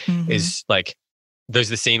section. Is like, there's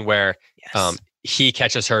the scene where he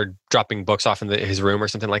catches her dropping books off in his room or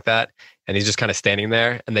something like that. And he's just kind of standing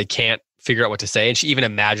there and they can't figure out what to say. And she even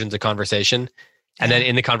imagines a conversation. And then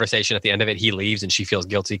in the conversation at the end of it, he leaves and she feels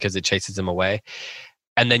guilty because it chases him away.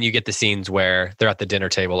 And then you get the scenes where they're at the dinner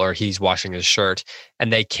table or he's washing his shirt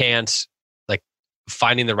and they can't, like,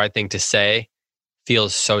 finding the right thing to say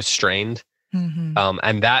feels so strained. And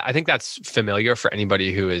that, I think that's familiar for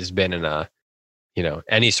anybody who has been in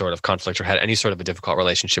any sort of conflict or had any sort of a difficult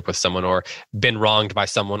relationship with someone, or been wronged by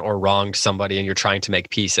someone or wronged somebody, and you're trying to make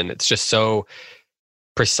peace. And it's just so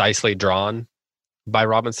precisely drawn by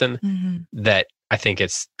Robinson that I think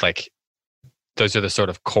it's like, those are the sort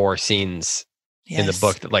of core scenes in the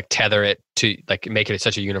book that like tether it to, like, make it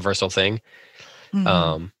such a universal thing.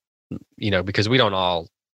 Because we don't all,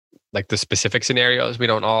 like, the specific scenarios we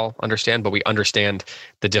don't all understand, but we understand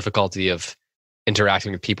the difficulty of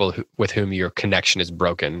interacting with people with whom your connection is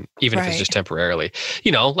broken, even if it's just temporarily.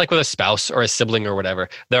 Like with a spouse or a sibling or whatever,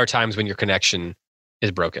 there are times when your connection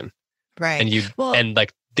is broken. Right. And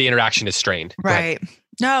like the interaction is strained. Right.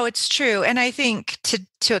 No, it's true. And I think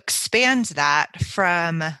to expand that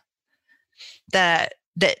from the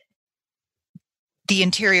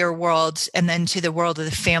interior world and then to the world of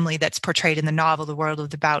the family that's portrayed in the novel, the world of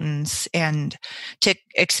the Boughtons, and to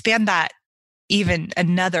expand that even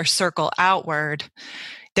another circle outward,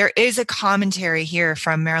 there is a commentary here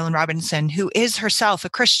from Marilynne Robinson, who is herself a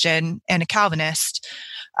Christian and a Calvinist,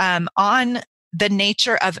 on the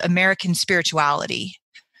nature of American spirituality.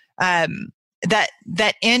 That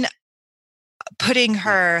in putting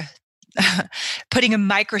a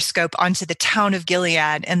microscope onto the town of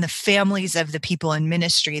Gilead and the families of the people in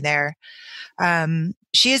ministry there,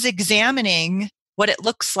 she is examining what it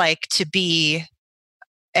looks like to be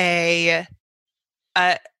an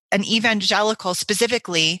evangelical,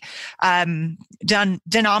 specifically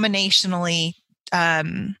denominationally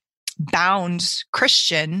bound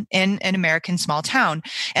Christian in an American small town.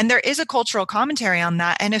 And there is a cultural commentary on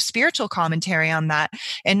that and a spiritual commentary on that,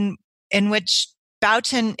 in which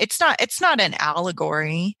Boughton, it's not an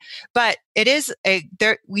allegory, but it is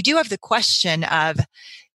we do have the question of,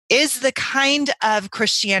 is the kind of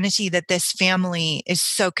Christianity that this family is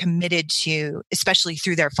so committed to, especially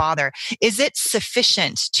through their father, is it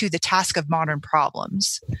sufficient to the task of modern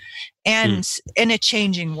problems and in a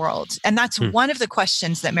changing world? And that's one of the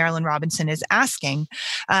questions that Marilynne Robinson is asking.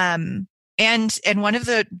 And one of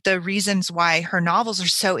the reasons why her novels are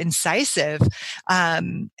so incisive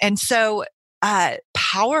and so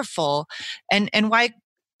powerful, and why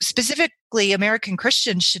specifically American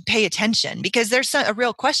Christians should pay attention, because there's a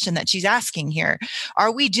real question that she's asking here.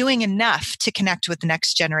 Are we doing enough to connect with the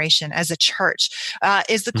next generation as a church?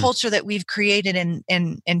 Is the culture that we've created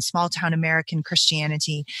in small town American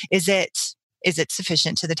Christianity, is it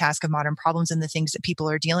sufficient to the task of modern problems and the things that people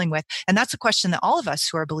are dealing with? And that's a question that all of us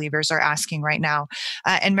who are believers are asking right now.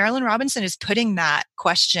 And Marilynne Robinson is putting that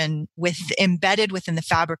question embedded within the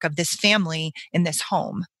fabric of this family in this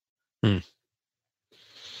home.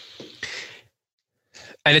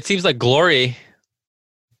 And it seems like Glory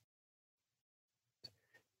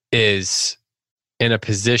is in a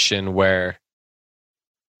position where,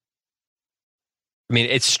 I mean,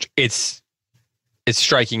 it's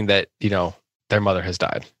striking that, their mother has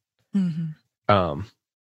died. And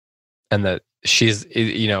that she's,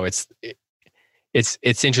 it's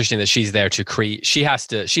interesting that she's there to create, she has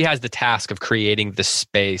the task of creating the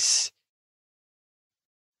space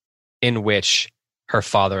in which her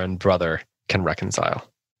father and brother can reconcile.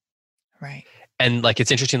 Right. And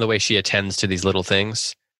it's interesting the way she attends to these little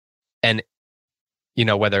things. And,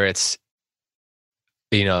 whether it's,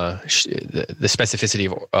 the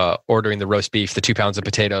specificity of ordering the roast beef, the 2 pounds of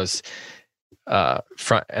potatoes,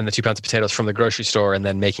 and the 2 pounds of potatoes from the grocery store, and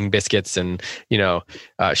then making biscuits. And,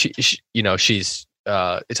 she's,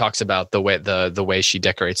 it talks about the way she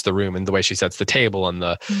decorates the room and the way she sets the table, and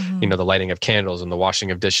the, the lighting of candles and the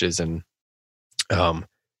washing of dishes, and,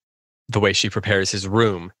 the way she prepares his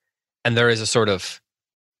room. And there is a sort of,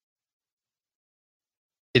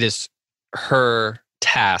 it is her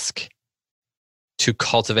task to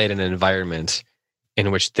cultivate an environment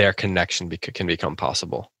in which their connection can become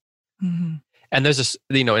possible. And there's this,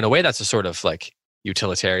 in a way that's a sort of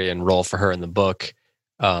utilitarian role for her in the book.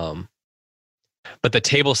 But the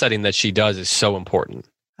table setting that she does is so important.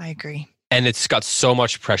 I agree. And it's got so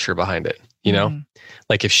much pressure behind it, if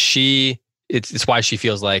it's why she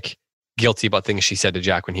feels guilty about things she said to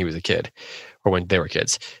Jack when he was a kid, or when they were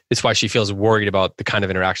kids. It's why she feels worried about the kind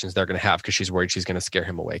of interactions they're going to have, because she's worried she's going to scare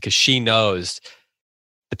him away, because she knows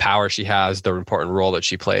the power she has, the important role that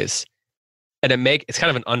she plays. And it's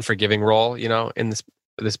kind of an unforgiving role, in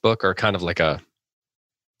this book, or kind of like a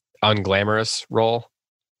unglamorous role.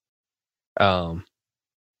 And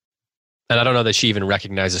I don't know that she even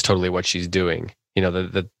recognizes totally what she's doing,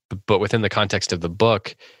 but within the context of the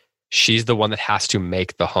book, she's the one that has to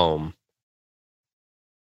make the home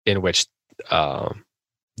in which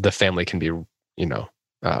the family can be,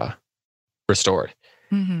 restored.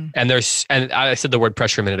 And I said the word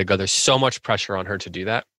pressure a minute ago. There's so much pressure on her to do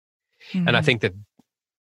that. And I think that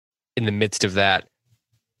in the midst of that,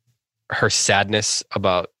 her sadness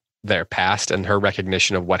about their past and her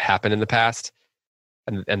recognition of what happened in the past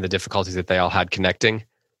and the difficulties that they all had connecting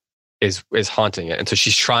is haunting it. And so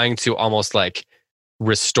she's trying to almost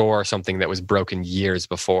restore something that was broken years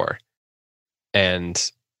before.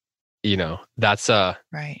 And, that's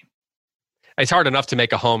right. It's hard enough to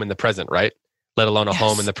make a home in the present, right? Let alone a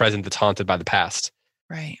home in the present that's haunted by the past.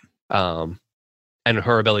 Right. And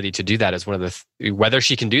her ability to do that is one of whether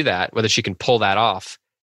she can do that, whether she can pull that off,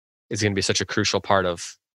 is going to be such a crucial part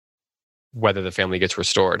of whether the family gets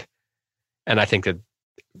restored. And I think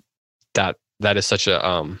that is such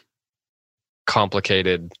a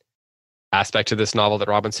complicated aspect to this novel that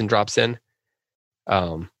Robinson drops in.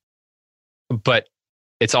 But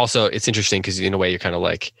it's interesting because in a way you're kind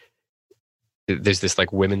of there's this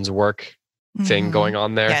women's work thing going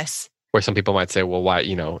on there. Yes. Where some people might say, well, why,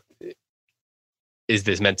 is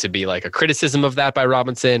this meant to be a criticism of that by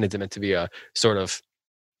Robinson? Is it meant to be a sort of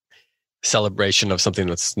celebration of something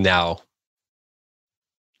that's now,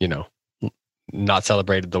 not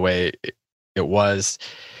celebrated the way it was.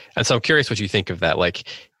 And so I'm curious what you think of that. Like,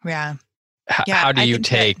 how do you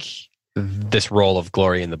take this role of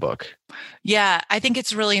Glory in the book? Yeah, I think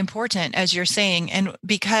it's really important, as you're saying, and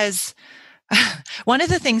because one of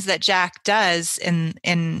the things that Jack does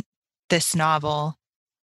in this novel,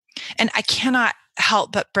 and I cannot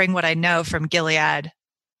help but bring what I know from Gilead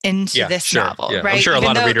into this novel, right? I'm sure Even a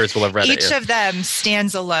lot of readers will have read it. Each of them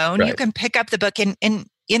stands alone. Right. You can pick up the book, and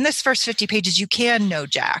in this first 50 pages, you can know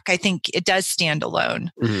Jack. I think it does stand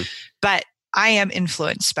alone, but I am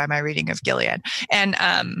influenced by my reading of Gilead and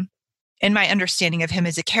my understanding of him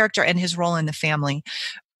as a character and his role in the family,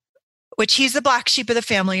 which he's the black sheep of the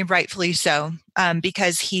family, rightfully so,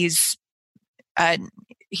 because he's a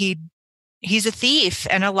thief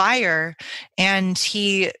and a liar, and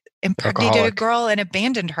he impregnated a girl and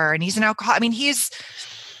abandoned her, and he's an alcoholic. I mean, he's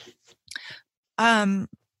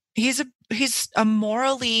a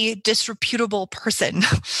morally disreputable person.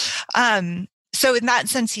 So in that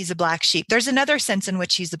sense, he's a black sheep. There's another sense in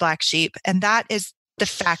which he's a black sheep, and that is the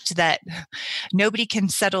fact that nobody can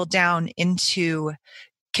settle down into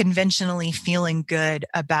conventionally feeling good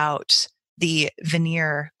about the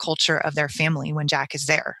veneer culture of their family when Jack is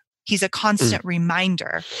there. He's a constant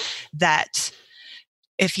reminder that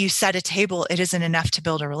if you set a table, it isn't enough to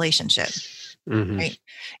build a relationship. Right.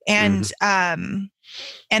 And, and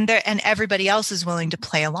everybody else is willing to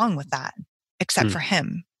play along with that except for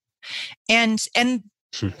him. And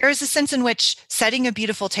there's a sense in which setting a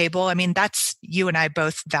beautiful table, I mean, that's, you and I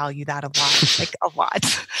both value that a lot, like a lot.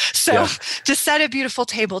 So to set a beautiful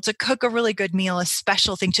table, to cook a really good meal, a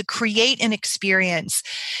special thing, to create an experience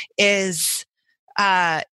is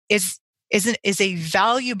a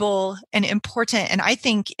valuable and important, and I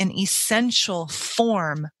think an essential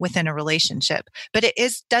form within a relationship. But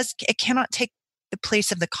it cannot take the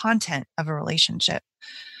place of the content of a relationship.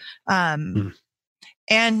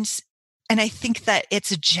 And I think that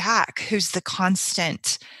it's Jack who's the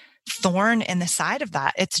constant thorn in the side of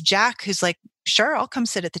that. It's Jack who's like, sure, I'll come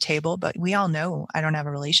sit at the table, but we all know I don't have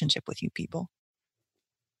a relationship with you people.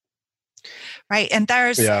 Right. And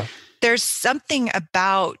there's something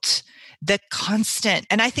about the constant,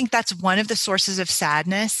 and I think that's one of the sources of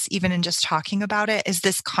sadness, even in just talking about it, is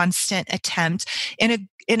this constant attempt in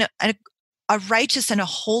a righteous and a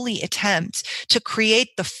holy attempt to create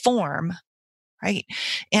the form, right?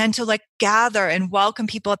 And to like gather and welcome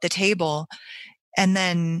people at the table. And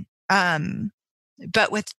then,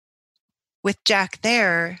 but with Jack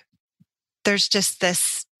there's just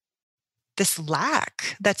this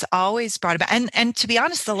lack that's always brought about. And to be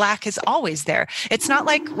honest, the lack is always there. It's not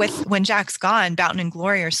like when Jack's gone, Boughton and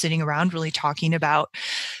Glory are sitting around really talking about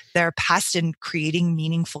their past and creating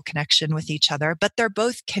meaningful connection with each other, but they're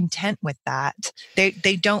both content with that. They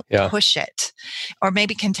don't push it, or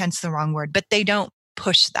maybe content's the wrong word, but they don't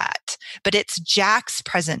push that. But it's Jack's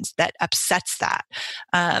presence that upsets that,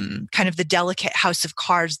 kind of the delicate house of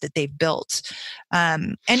cards that they've built.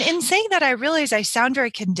 And in saying that, I realize I sound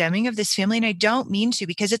very condemning of this family, and I don't mean to,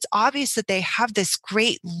 because it's obvious that they have this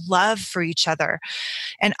great love for each other.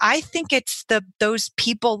 And I think it's those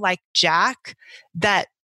people like Jack that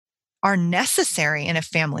are necessary in a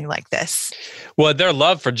family like this. Well, their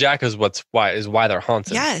love for Jack is why they're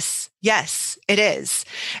haunted. Yes, it is.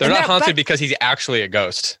 They're not haunted because he's actually a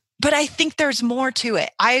ghost. But I think there's more to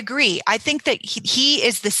it. I agree. I think that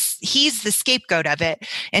he's the scapegoat of it,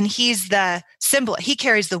 and he's the symbol. He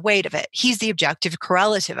carries the weight of it. He's the objective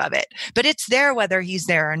correlative of it. But it's there whether he's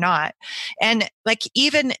there or not. And like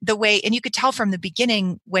even the way, and you could tell from the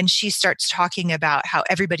beginning when she starts talking about how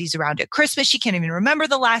everybody's around at Christmas, she can't even remember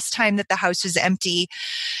the last time that the house was empty.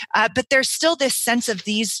 But there's still this sense of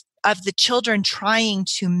the children trying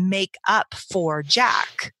to make up for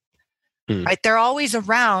Jack. Right? They're always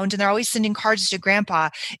around, and they're always sending cards to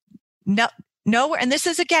Grandpa. Nowhere, and this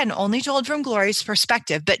is again only told from Glory's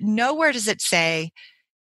perspective, but nowhere does it say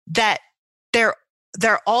that they're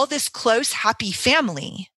all this close, happy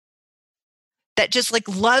family that just like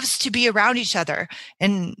loves to be around each other.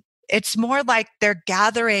 And it's more like they're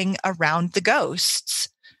gathering around the ghosts.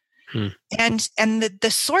 And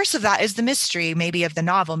the source of that is the mystery, maybe, of the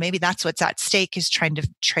novel. Maybe that's what's at stake, is trying to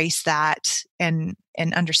trace that and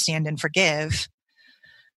understand and forgive.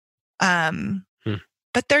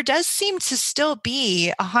 But there does seem to still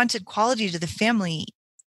be a haunted quality to the family.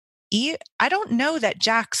 I don't know that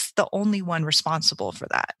Jack's the only one responsible for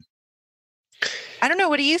that. I don't know.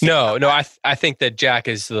 What do you think? No, I think that Jack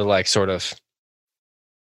is the like sort of,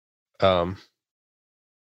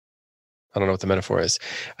 I don't know what the metaphor is.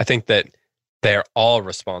 I think that they're all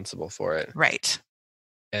responsible for it. Right.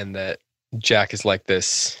 And that Jack is like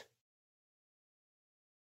this,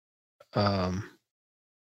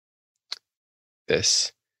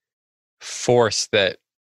 this force that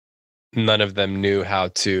none of them knew how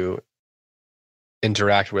to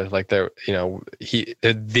interact with. Like the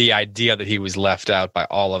idea that he was left out by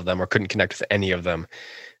all of them or couldn't connect with any of them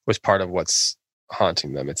was part of what's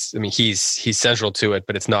haunting them. He's central to it,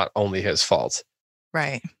 but it's not only his fault.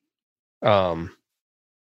 Right. And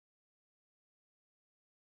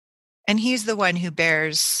he's the one who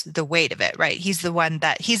bears the weight of it, right? He's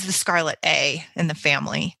the Scarlet A in the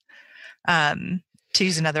family. To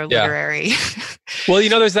use another literary. Yeah.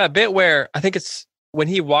 Well, there's that bit where I think it's when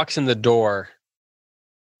he walks in the door,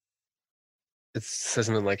 it says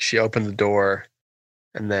something like she opened the door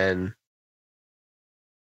and then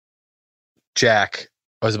Jack,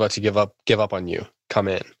 I was about to give up on you. Come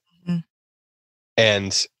in. Mm-hmm.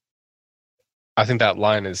 And I think that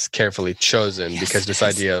line is carefully chosen because this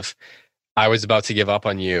idea of I was about to give up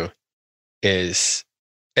on you is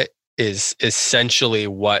essentially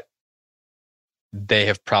what they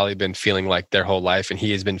have probably been feeling like their whole life, and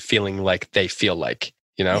he has been feeling like they feel like,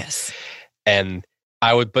 Yes. And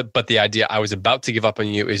but the idea I was about to give up on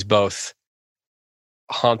you is both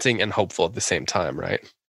haunting and hopeful at the same time, right?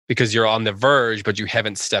 Because you're on the verge, but you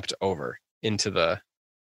haven't stepped over into the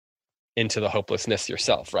hopelessness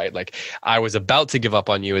yourself, right? Like I was about to give up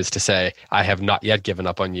on you is to say, I have not yet given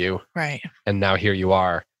up on you. Right. And now here you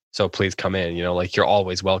are. So please come in, like you're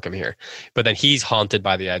always welcome here. But then he's haunted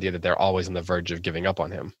by the idea that they're always on the verge of giving up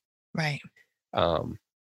on him. Right. And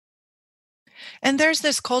there's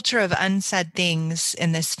this culture of unsaid things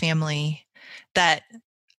in this family that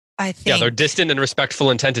I think. Yeah, they're distant and respectful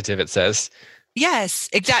and tentative, it says. Yes,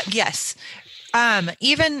 exactly. Yes.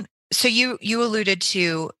 Even so you alluded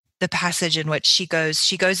to the passage in which she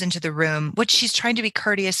goes into the room, which she's trying to be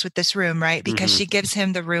courteous with this room, right? Because she gives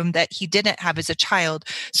him the room that he didn't have as a child.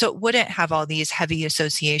 So it wouldn't have all these heavy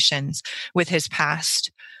associations with his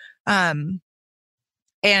past. And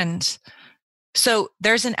so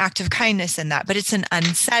there's an act of kindness in that, but it's an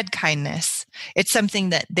unsaid kindness. It's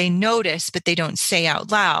something that they notice, but they don't say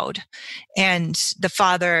out loud. And the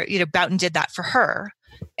father, Boughton did that for her.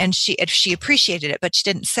 And she appreciated it, but she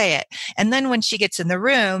didn't say it. And then when she gets in the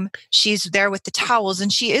room, she's there with the towels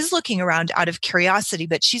and she is looking around out of curiosity,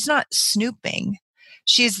 but she's not snooping.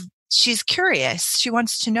 She's curious. She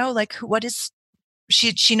wants to know, like, what is,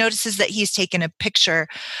 she notices that he's taken a picture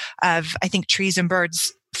of, I think, trees and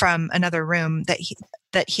birds from another room that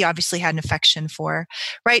he obviously had an affection for,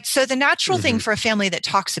 right? So the natural thing for a family that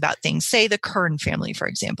talks about things, say the Kern family, for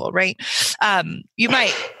example, right? As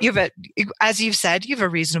you've said, you have a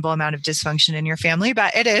reasonable amount of dysfunction in your family,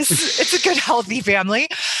 but it's a good, healthy family.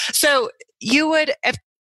 So if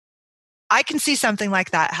I can see something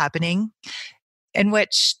like that happening in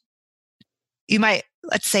which you might,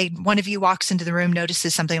 let's say one of you walks into the room,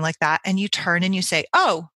 notices something like that, and you turn and you say,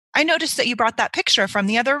 "Oh, I noticed that you brought that picture from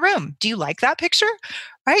the other room. Do you like that picture?"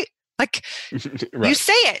 Right? Like right. You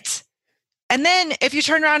say it. And then if you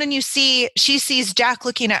turn around and she sees Jack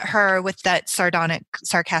looking at her with that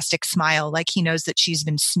sarcastic smile, like he knows that she's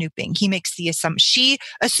been snooping. He makes the assumption, she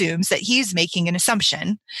assumes that he's making an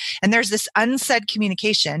assumption. And there's this unsaid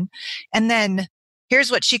communication. And then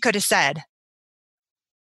here's what she could have said.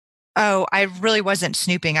 "Oh, I really wasn't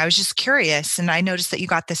snooping. I was just curious. And I noticed that you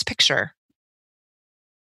got this picture."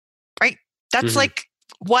 Right? That's like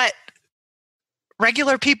what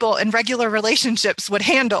regular people in regular relationships would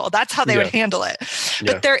handle. That's how they would handle it.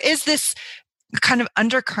 Yeah. But there is this kind of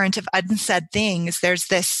undercurrent of unsaid things. There's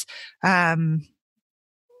this,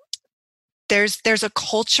 there's a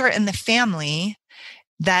culture in the family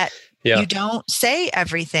that you don't say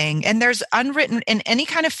everything. And there's unwritten, in any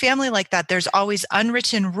kind of family like that, there's always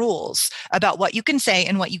unwritten rules about what you can say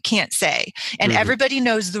and what you can't say. And everybody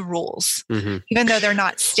knows the rules, even though they're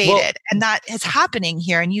not stated. Well, and that is happening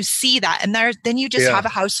here. And you see that. And then you just have a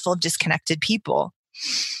house full of disconnected people.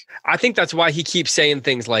 I think that's why he keeps saying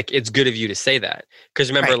things like, "It's good of you to say that." Because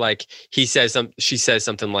remember, like she says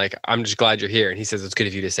something like, "I'm just glad you're here." And he says, "It's good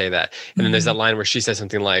of you to say that." And then there's that line where she says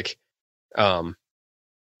something like,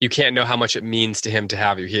 "You can't know how much it means to him to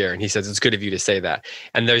have you here." And he says, "It's good of you to say that."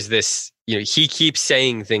 And there's this, he keeps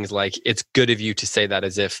saying things like, "It's good of you to say that,"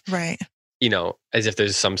 as if, as if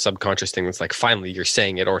there's some subconscious thing that's like, finally you're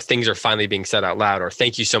saying it, or things are finally being said out loud, or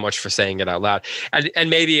thank you so much for saying it out loud. And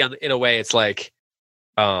maybe in a way it's like,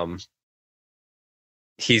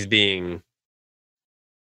 he's being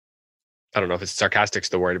I don't know if it's sarcastic's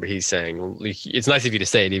the word, but he's saying it's nice of you to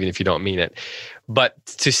say it, even if you don't mean it. But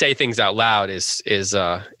to say things out loud is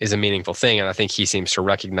a meaningful thing, and I think he seems to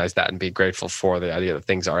recognize that and be grateful for the idea that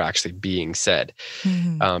things are actually being said,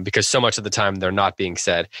 because so much of the time they're not being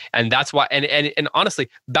said, and that's why. And honestly,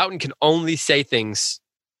 Boughton can only say things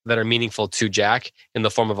that are meaningful to Jack in the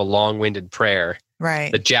form of a long-winded prayer,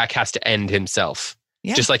 right? That Jack has to end himself,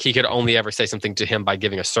 just like he could only ever say something to him by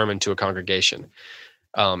giving a sermon to a congregation.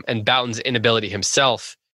 And Boughton's inability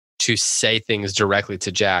himself to say things directly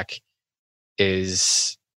to Jack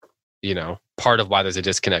is, part of why there's a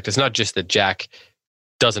disconnect. It's not just that Jack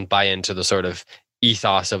doesn't buy into the sort of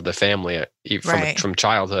ethos of the family from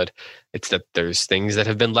childhood. It's that there's things that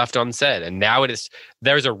have been left unsaid. And now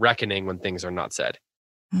there's a reckoning when things are not said.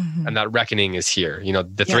 Mm-hmm. And that reckoning is here.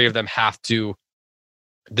 The three of them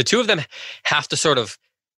the two of them have to sort of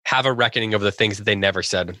have a reckoning of the things that they never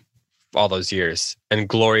said all those years, and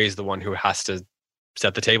Glory is the one who has to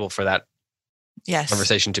set the table for that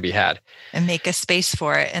conversation to be had and make a space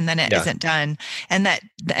for it, and then it isn't done,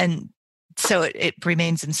 and so it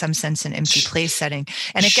remains in some sense an empty place setting.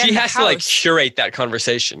 And again, she has to curate that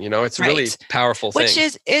conversation. It's a really powerful thing, which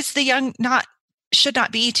is the should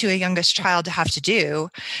not be to a youngest child to have to do,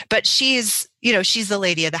 but she's the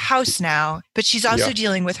lady of the house now, but she's also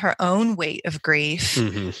dealing with her own weight of grief,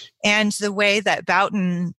 and the way that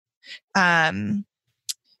Boughton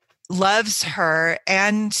loves her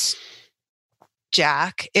and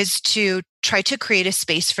Jack is to try to create a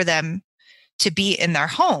space for them to be in their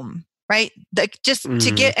home, right?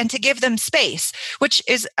 To give them space, which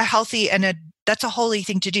is a healthy that's a holy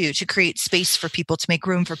thing to do, to create space for people, to make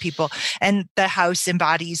room for people. And the house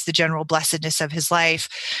embodies the general blessedness of his life.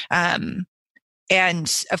 And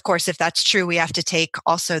of course, if that's true, we have to take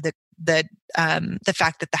also the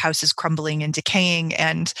fact that the house is crumbling and decaying,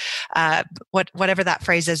 and whatever that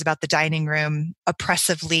phrase is about the dining room,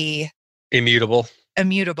 oppressively immutable.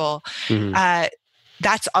 Mm-hmm.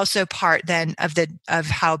 That's also part then of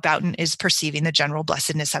how Boughton is perceiving the general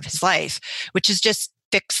blessedness of his life, which is just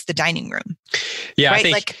fix the dining room. Yeah,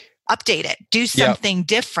 right? Update it, do something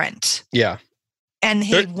different. Yeah, and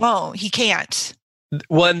he can't.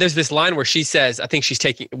 Well, and there's this line where she says, I think she's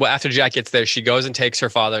after Jack gets there, she goes and takes her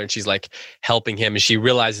father and she's helping him, and she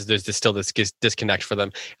realizes there's still this disconnect for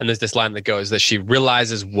them. And there's this line that goes that she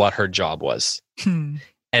realizes what her job was. And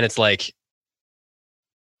it's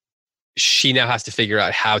she now has to figure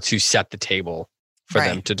out how to set the table for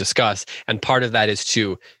them to discuss. And part of that is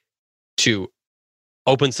to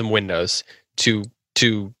open some windows, to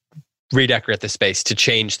redecorate the space, to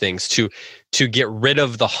change things, to get rid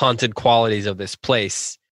of the haunted qualities of this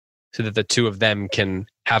place, so that the two of them can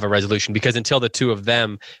have a resolution. Because until the two of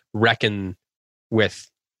them reckon with,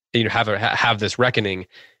 have this reckoning,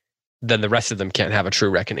 then the rest of them can't have a true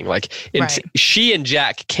reckoning. She and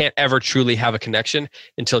Jack can't ever truly have a connection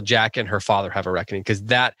until Jack and her father have a reckoning, because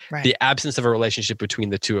the absence of a relationship between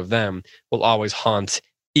the two of them will always haunt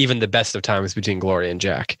even the best of times between Glory and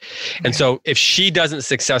Jack. And so if she doesn't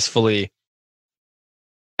successfully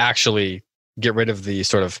actually get rid of the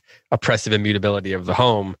sort of oppressive immutability of the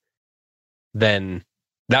home, then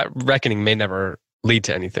that reckoning may never lead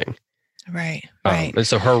to anything. Right. And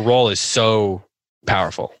so her role is so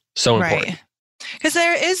powerful, so important. Because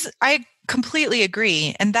I completely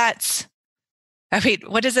agree. And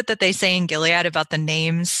what is it that they say in Gilead about the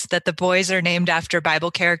names, that the boys are named after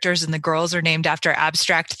Bible characters and the girls are named after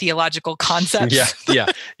abstract theological concepts? Yeah.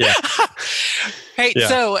 Right. Yeah.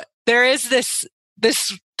 So there is this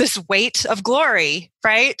weight of glory,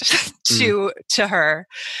 right? to her.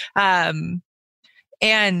 And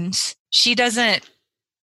she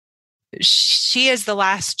is the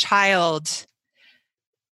last child.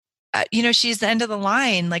 She's the end of the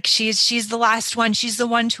line. She's the last one. She's the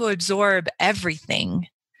one to absorb everything.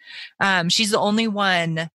 She's the only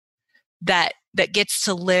one that gets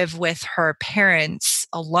to live with her parents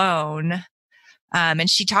alone. And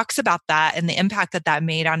she talks about that and the impact that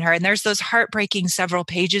made on her. And there's those heartbreaking several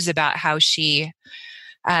pages about how she,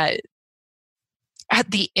 had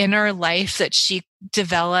the inner life that she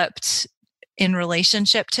developed in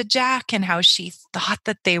relationship to Jack, and how she thought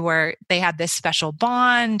that they had this special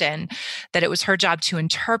bond, and that it was her job to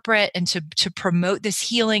interpret and to promote this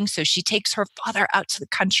healing. So she takes her father out to the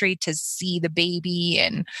country to see the baby.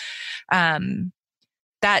 And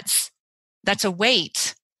that's a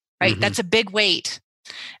weight, right? Mm-hmm. That's a big weight.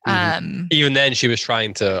 Even then she was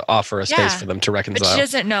trying to offer a space for them to reconcile. But she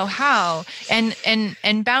doesn't know how. And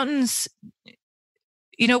Boughton's,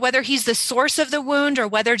 whether he's the source of the wound or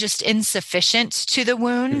whether just insufficient to the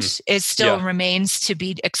wound remains to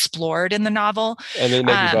be explored in the novel. And it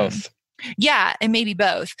may be both. Yeah, and maybe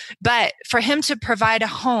both. But for him to provide a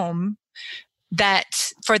home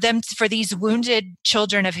that for these wounded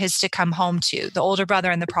children of his to come home to, the older brother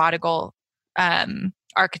and the prodigal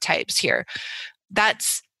archetypes here,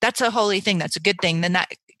 that's a holy thing. That's a good thing. Then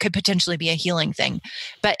that could potentially be a healing thing,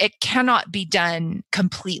 but it cannot be done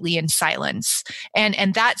completely in silence.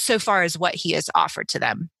 And that so far is what he has offered to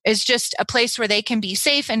them, is just a place where they can be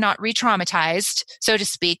safe and not re-traumatized, so to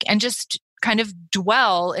speak, and just kind of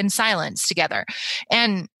dwell in silence together.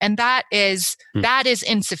 And that is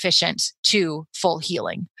insufficient to full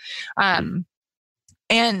healing.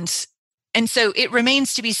 And so it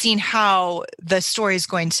remains to be seen how the story is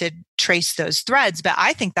going to trace those threads, but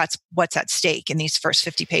I think that's what's at stake in these first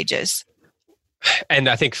 50 pages. And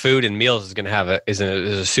I think food and meals is going to have is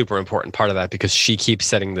a super important part of that, because she keeps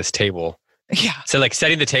setting this table. Yeah. So like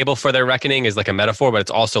setting the table for their reckoning is like a metaphor, but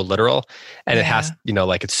it's also literal. And it has,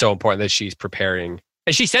 like it's so important that she's preparing.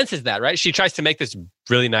 And she senses that, right? She tries to make this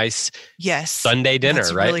really nice Sunday dinner,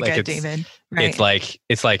 that's right? Really like good, David. Right.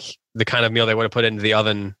 It's like the kind of meal they would have put into the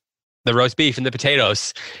oven, the roast beef and the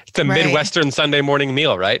potatoes. It's a Midwestern Sunday morning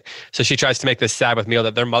meal, right? So she tries to make this Sabbath meal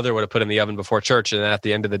that their mother would have put in the oven before church. And then at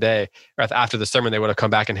the end of the day, or after the sermon, they would have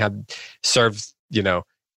come back and had served,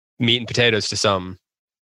 meat and potatoes to some.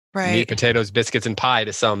 Right. Meat, potatoes, biscuits, and pie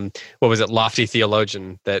to some, what was it, lofty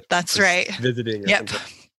theologian that's visiting. Yep.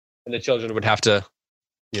 And the children would have to,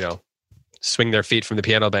 swing their feet from the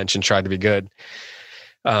piano bench and try to be good.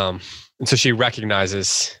 And so she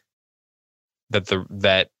recognizes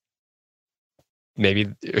that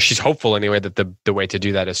maybe she's hopeful anyway that the way to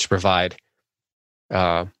do that is to provide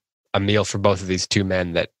a meal for both of these two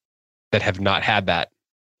men that have not had that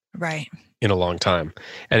in a long time.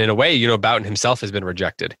 And in a way, Boughton himself has been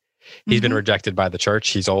rejected. He's been rejected by the church.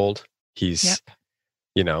 He's old. He's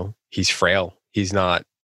he's frail. He's not,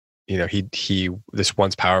 he this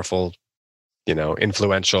once powerful,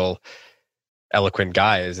 influential, eloquent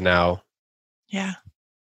guy is now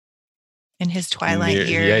in his twilight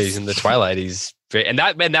years. Yeah, he's in the twilight. And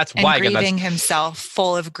that's why grieving himself,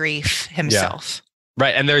 full of grief himself. Yeah.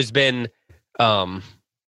 Right. And there's been as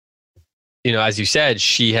you said,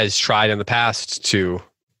 she has tried in the past to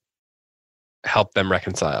help them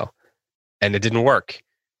reconcile, and it didn't work.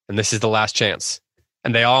 And this is the last chance.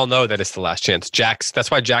 And they all know that it's the last chance.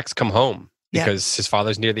 That's why Jack's come home, because his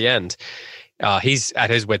father's near the end. He's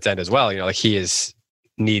at his wit's end as well. He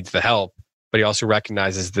needs the help, but he also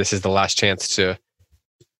recognizes this is the last chance to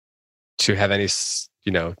have any,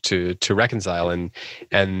 to reconcile.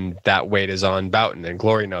 And that weight is on Boughton, and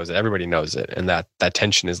Glory knows it. Everybody knows it. And that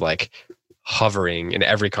tension is like hovering in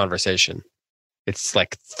every conversation. It's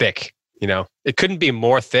like thick, it couldn't be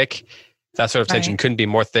more thick. That sort of tension couldn't be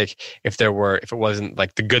more thick if it wasn't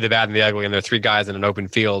like the good, the bad, and the ugly, and there are three guys in an open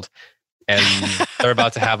field and they're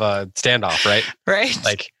about to have a standoff, right? Right.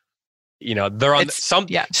 Like, they're on some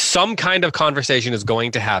kind of conversation is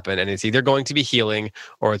going to happen, and it's either going to be healing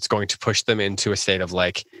or it's going to push them into a state of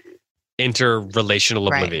like interrelational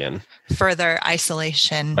oblivion. Further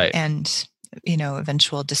isolation and,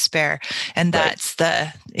 eventual despair. And that's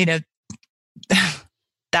that's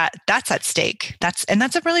at stake. That's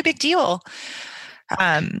a really big deal.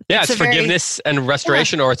 It's forgiveness and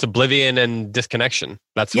restoration, or it's oblivion and disconnection.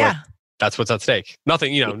 That's what's at stake.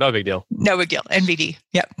 Nothing, no big deal. No big deal. NBD.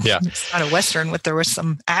 Yep. Yeah. It's not a Western with there was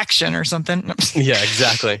some action or something. Yeah,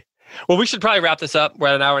 exactly. Well, we should probably wrap this up. We're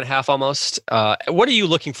at an hour and a half almost. What are you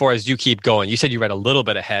looking for as you keep going? You said you read a little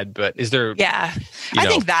bit ahead, but is there? Yeah, I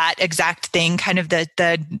think that exact thing, kind of the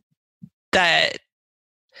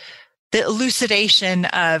elucidation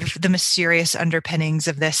of the mysterious underpinnings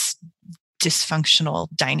of this dysfunctional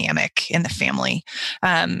dynamic in the family,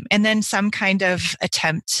 and then some kind of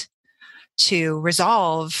attempt to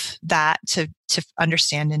resolve that, to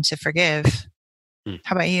understand and to forgive.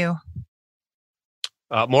 How about you?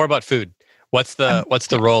 More about food. What's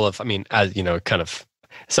the role of? I mean, as kind of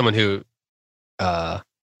someone who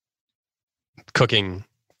cooking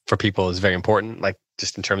for people is very important. Like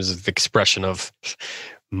just in terms of the expression of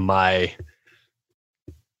my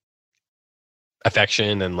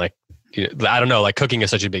affection and like, I don't know, like cooking is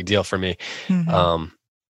such a big deal for me,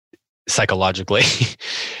 psychologically,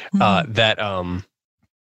 that I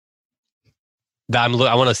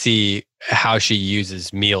want to see how she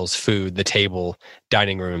uses meals, food, the table,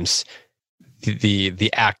 dining rooms,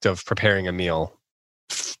 the act of preparing a meal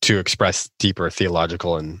to express deeper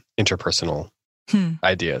theological and interpersonal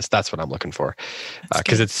ideas. That's what I'm looking for,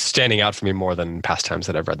 because it's standing out for me more than past times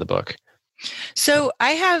that I've read the book. So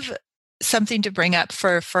I have something to bring up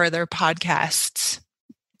for further podcasts.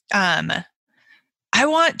 I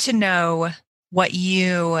want to know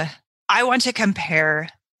I want to compare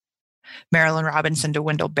Marilynne Robinson to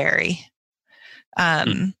Wendell Berry.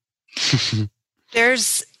 They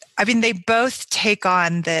both take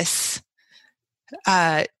on this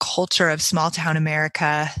culture of small town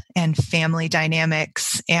America and family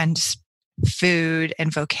dynamics and food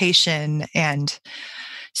and vocation and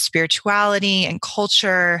spirituality and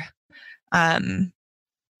culture. And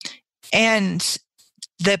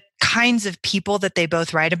the kinds of people that they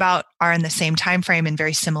both write about are in the same time frame and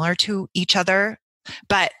very similar to each other.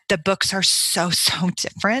 But the books are so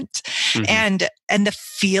different. And the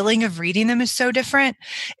feeling of reading them is so different.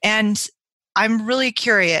 And I'm really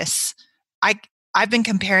curious. I've been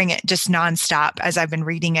comparing it just nonstop as I've been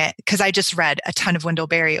reading it, because I just read a ton of Wendell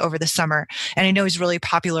Berry over the summer. And I know he's really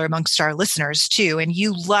popular amongst our listeners too. And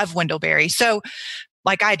you love Wendell Berry, so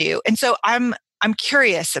like I do. And so I'm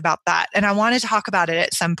curious about that. And I want to talk about it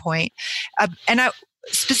at some point. And I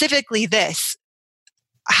specifically this,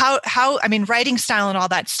 writing style and all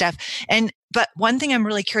that stuff. But one thing I'm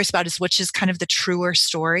really curious about is which is kind of the truer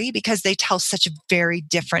story, because they tell such very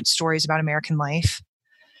different stories about American life.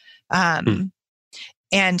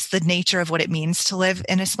 And the nature of what it means to live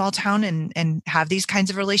in a small town and have these kinds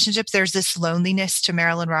of relationships. There's this loneliness to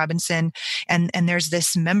Marilynne Robinson, and there's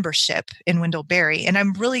this membership in Wendell Berry. And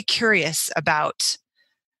I'm really curious about,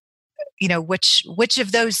 which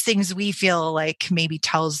of those things we feel like maybe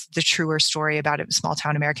tells the truer story about a small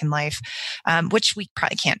town American life, which we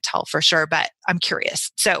probably can't tell for sure, but I'm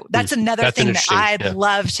curious. So that's another thing that I'd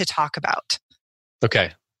love to talk about.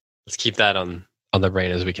 Okay. Let's keep that on the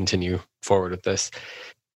brain as we continue forward with this.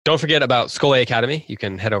 Don't forget about Scholé Academy. You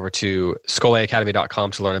can head over to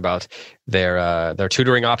scholeacademy.com to learn about their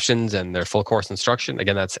tutoring options and their full course instruction.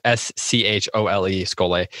 Again, that's SCHOLE,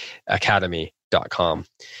 scholeacademy.com.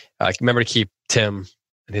 Remember to keep Tim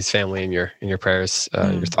and his family in your prayers,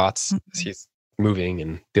 your thoughts, as he's moving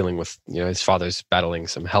and dealing with, his father's battling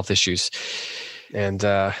some health issues. And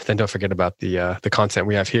then don't forget about the content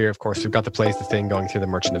we have here. Of course, we've got the plays, the thing going through the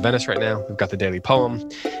Merchant of Venice right now. We've got the daily poem,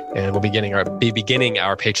 and we'll be beginning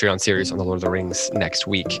our Patreon series on the Lord of the Rings next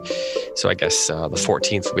week. So I guess the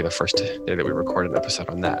 14th will be the first day that we record an episode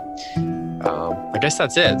on that. I guess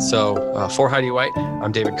that's it. So for Heidi White,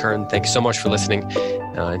 I'm David Kern. Thanks so much for listening.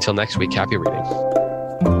 Until next week, happy reading.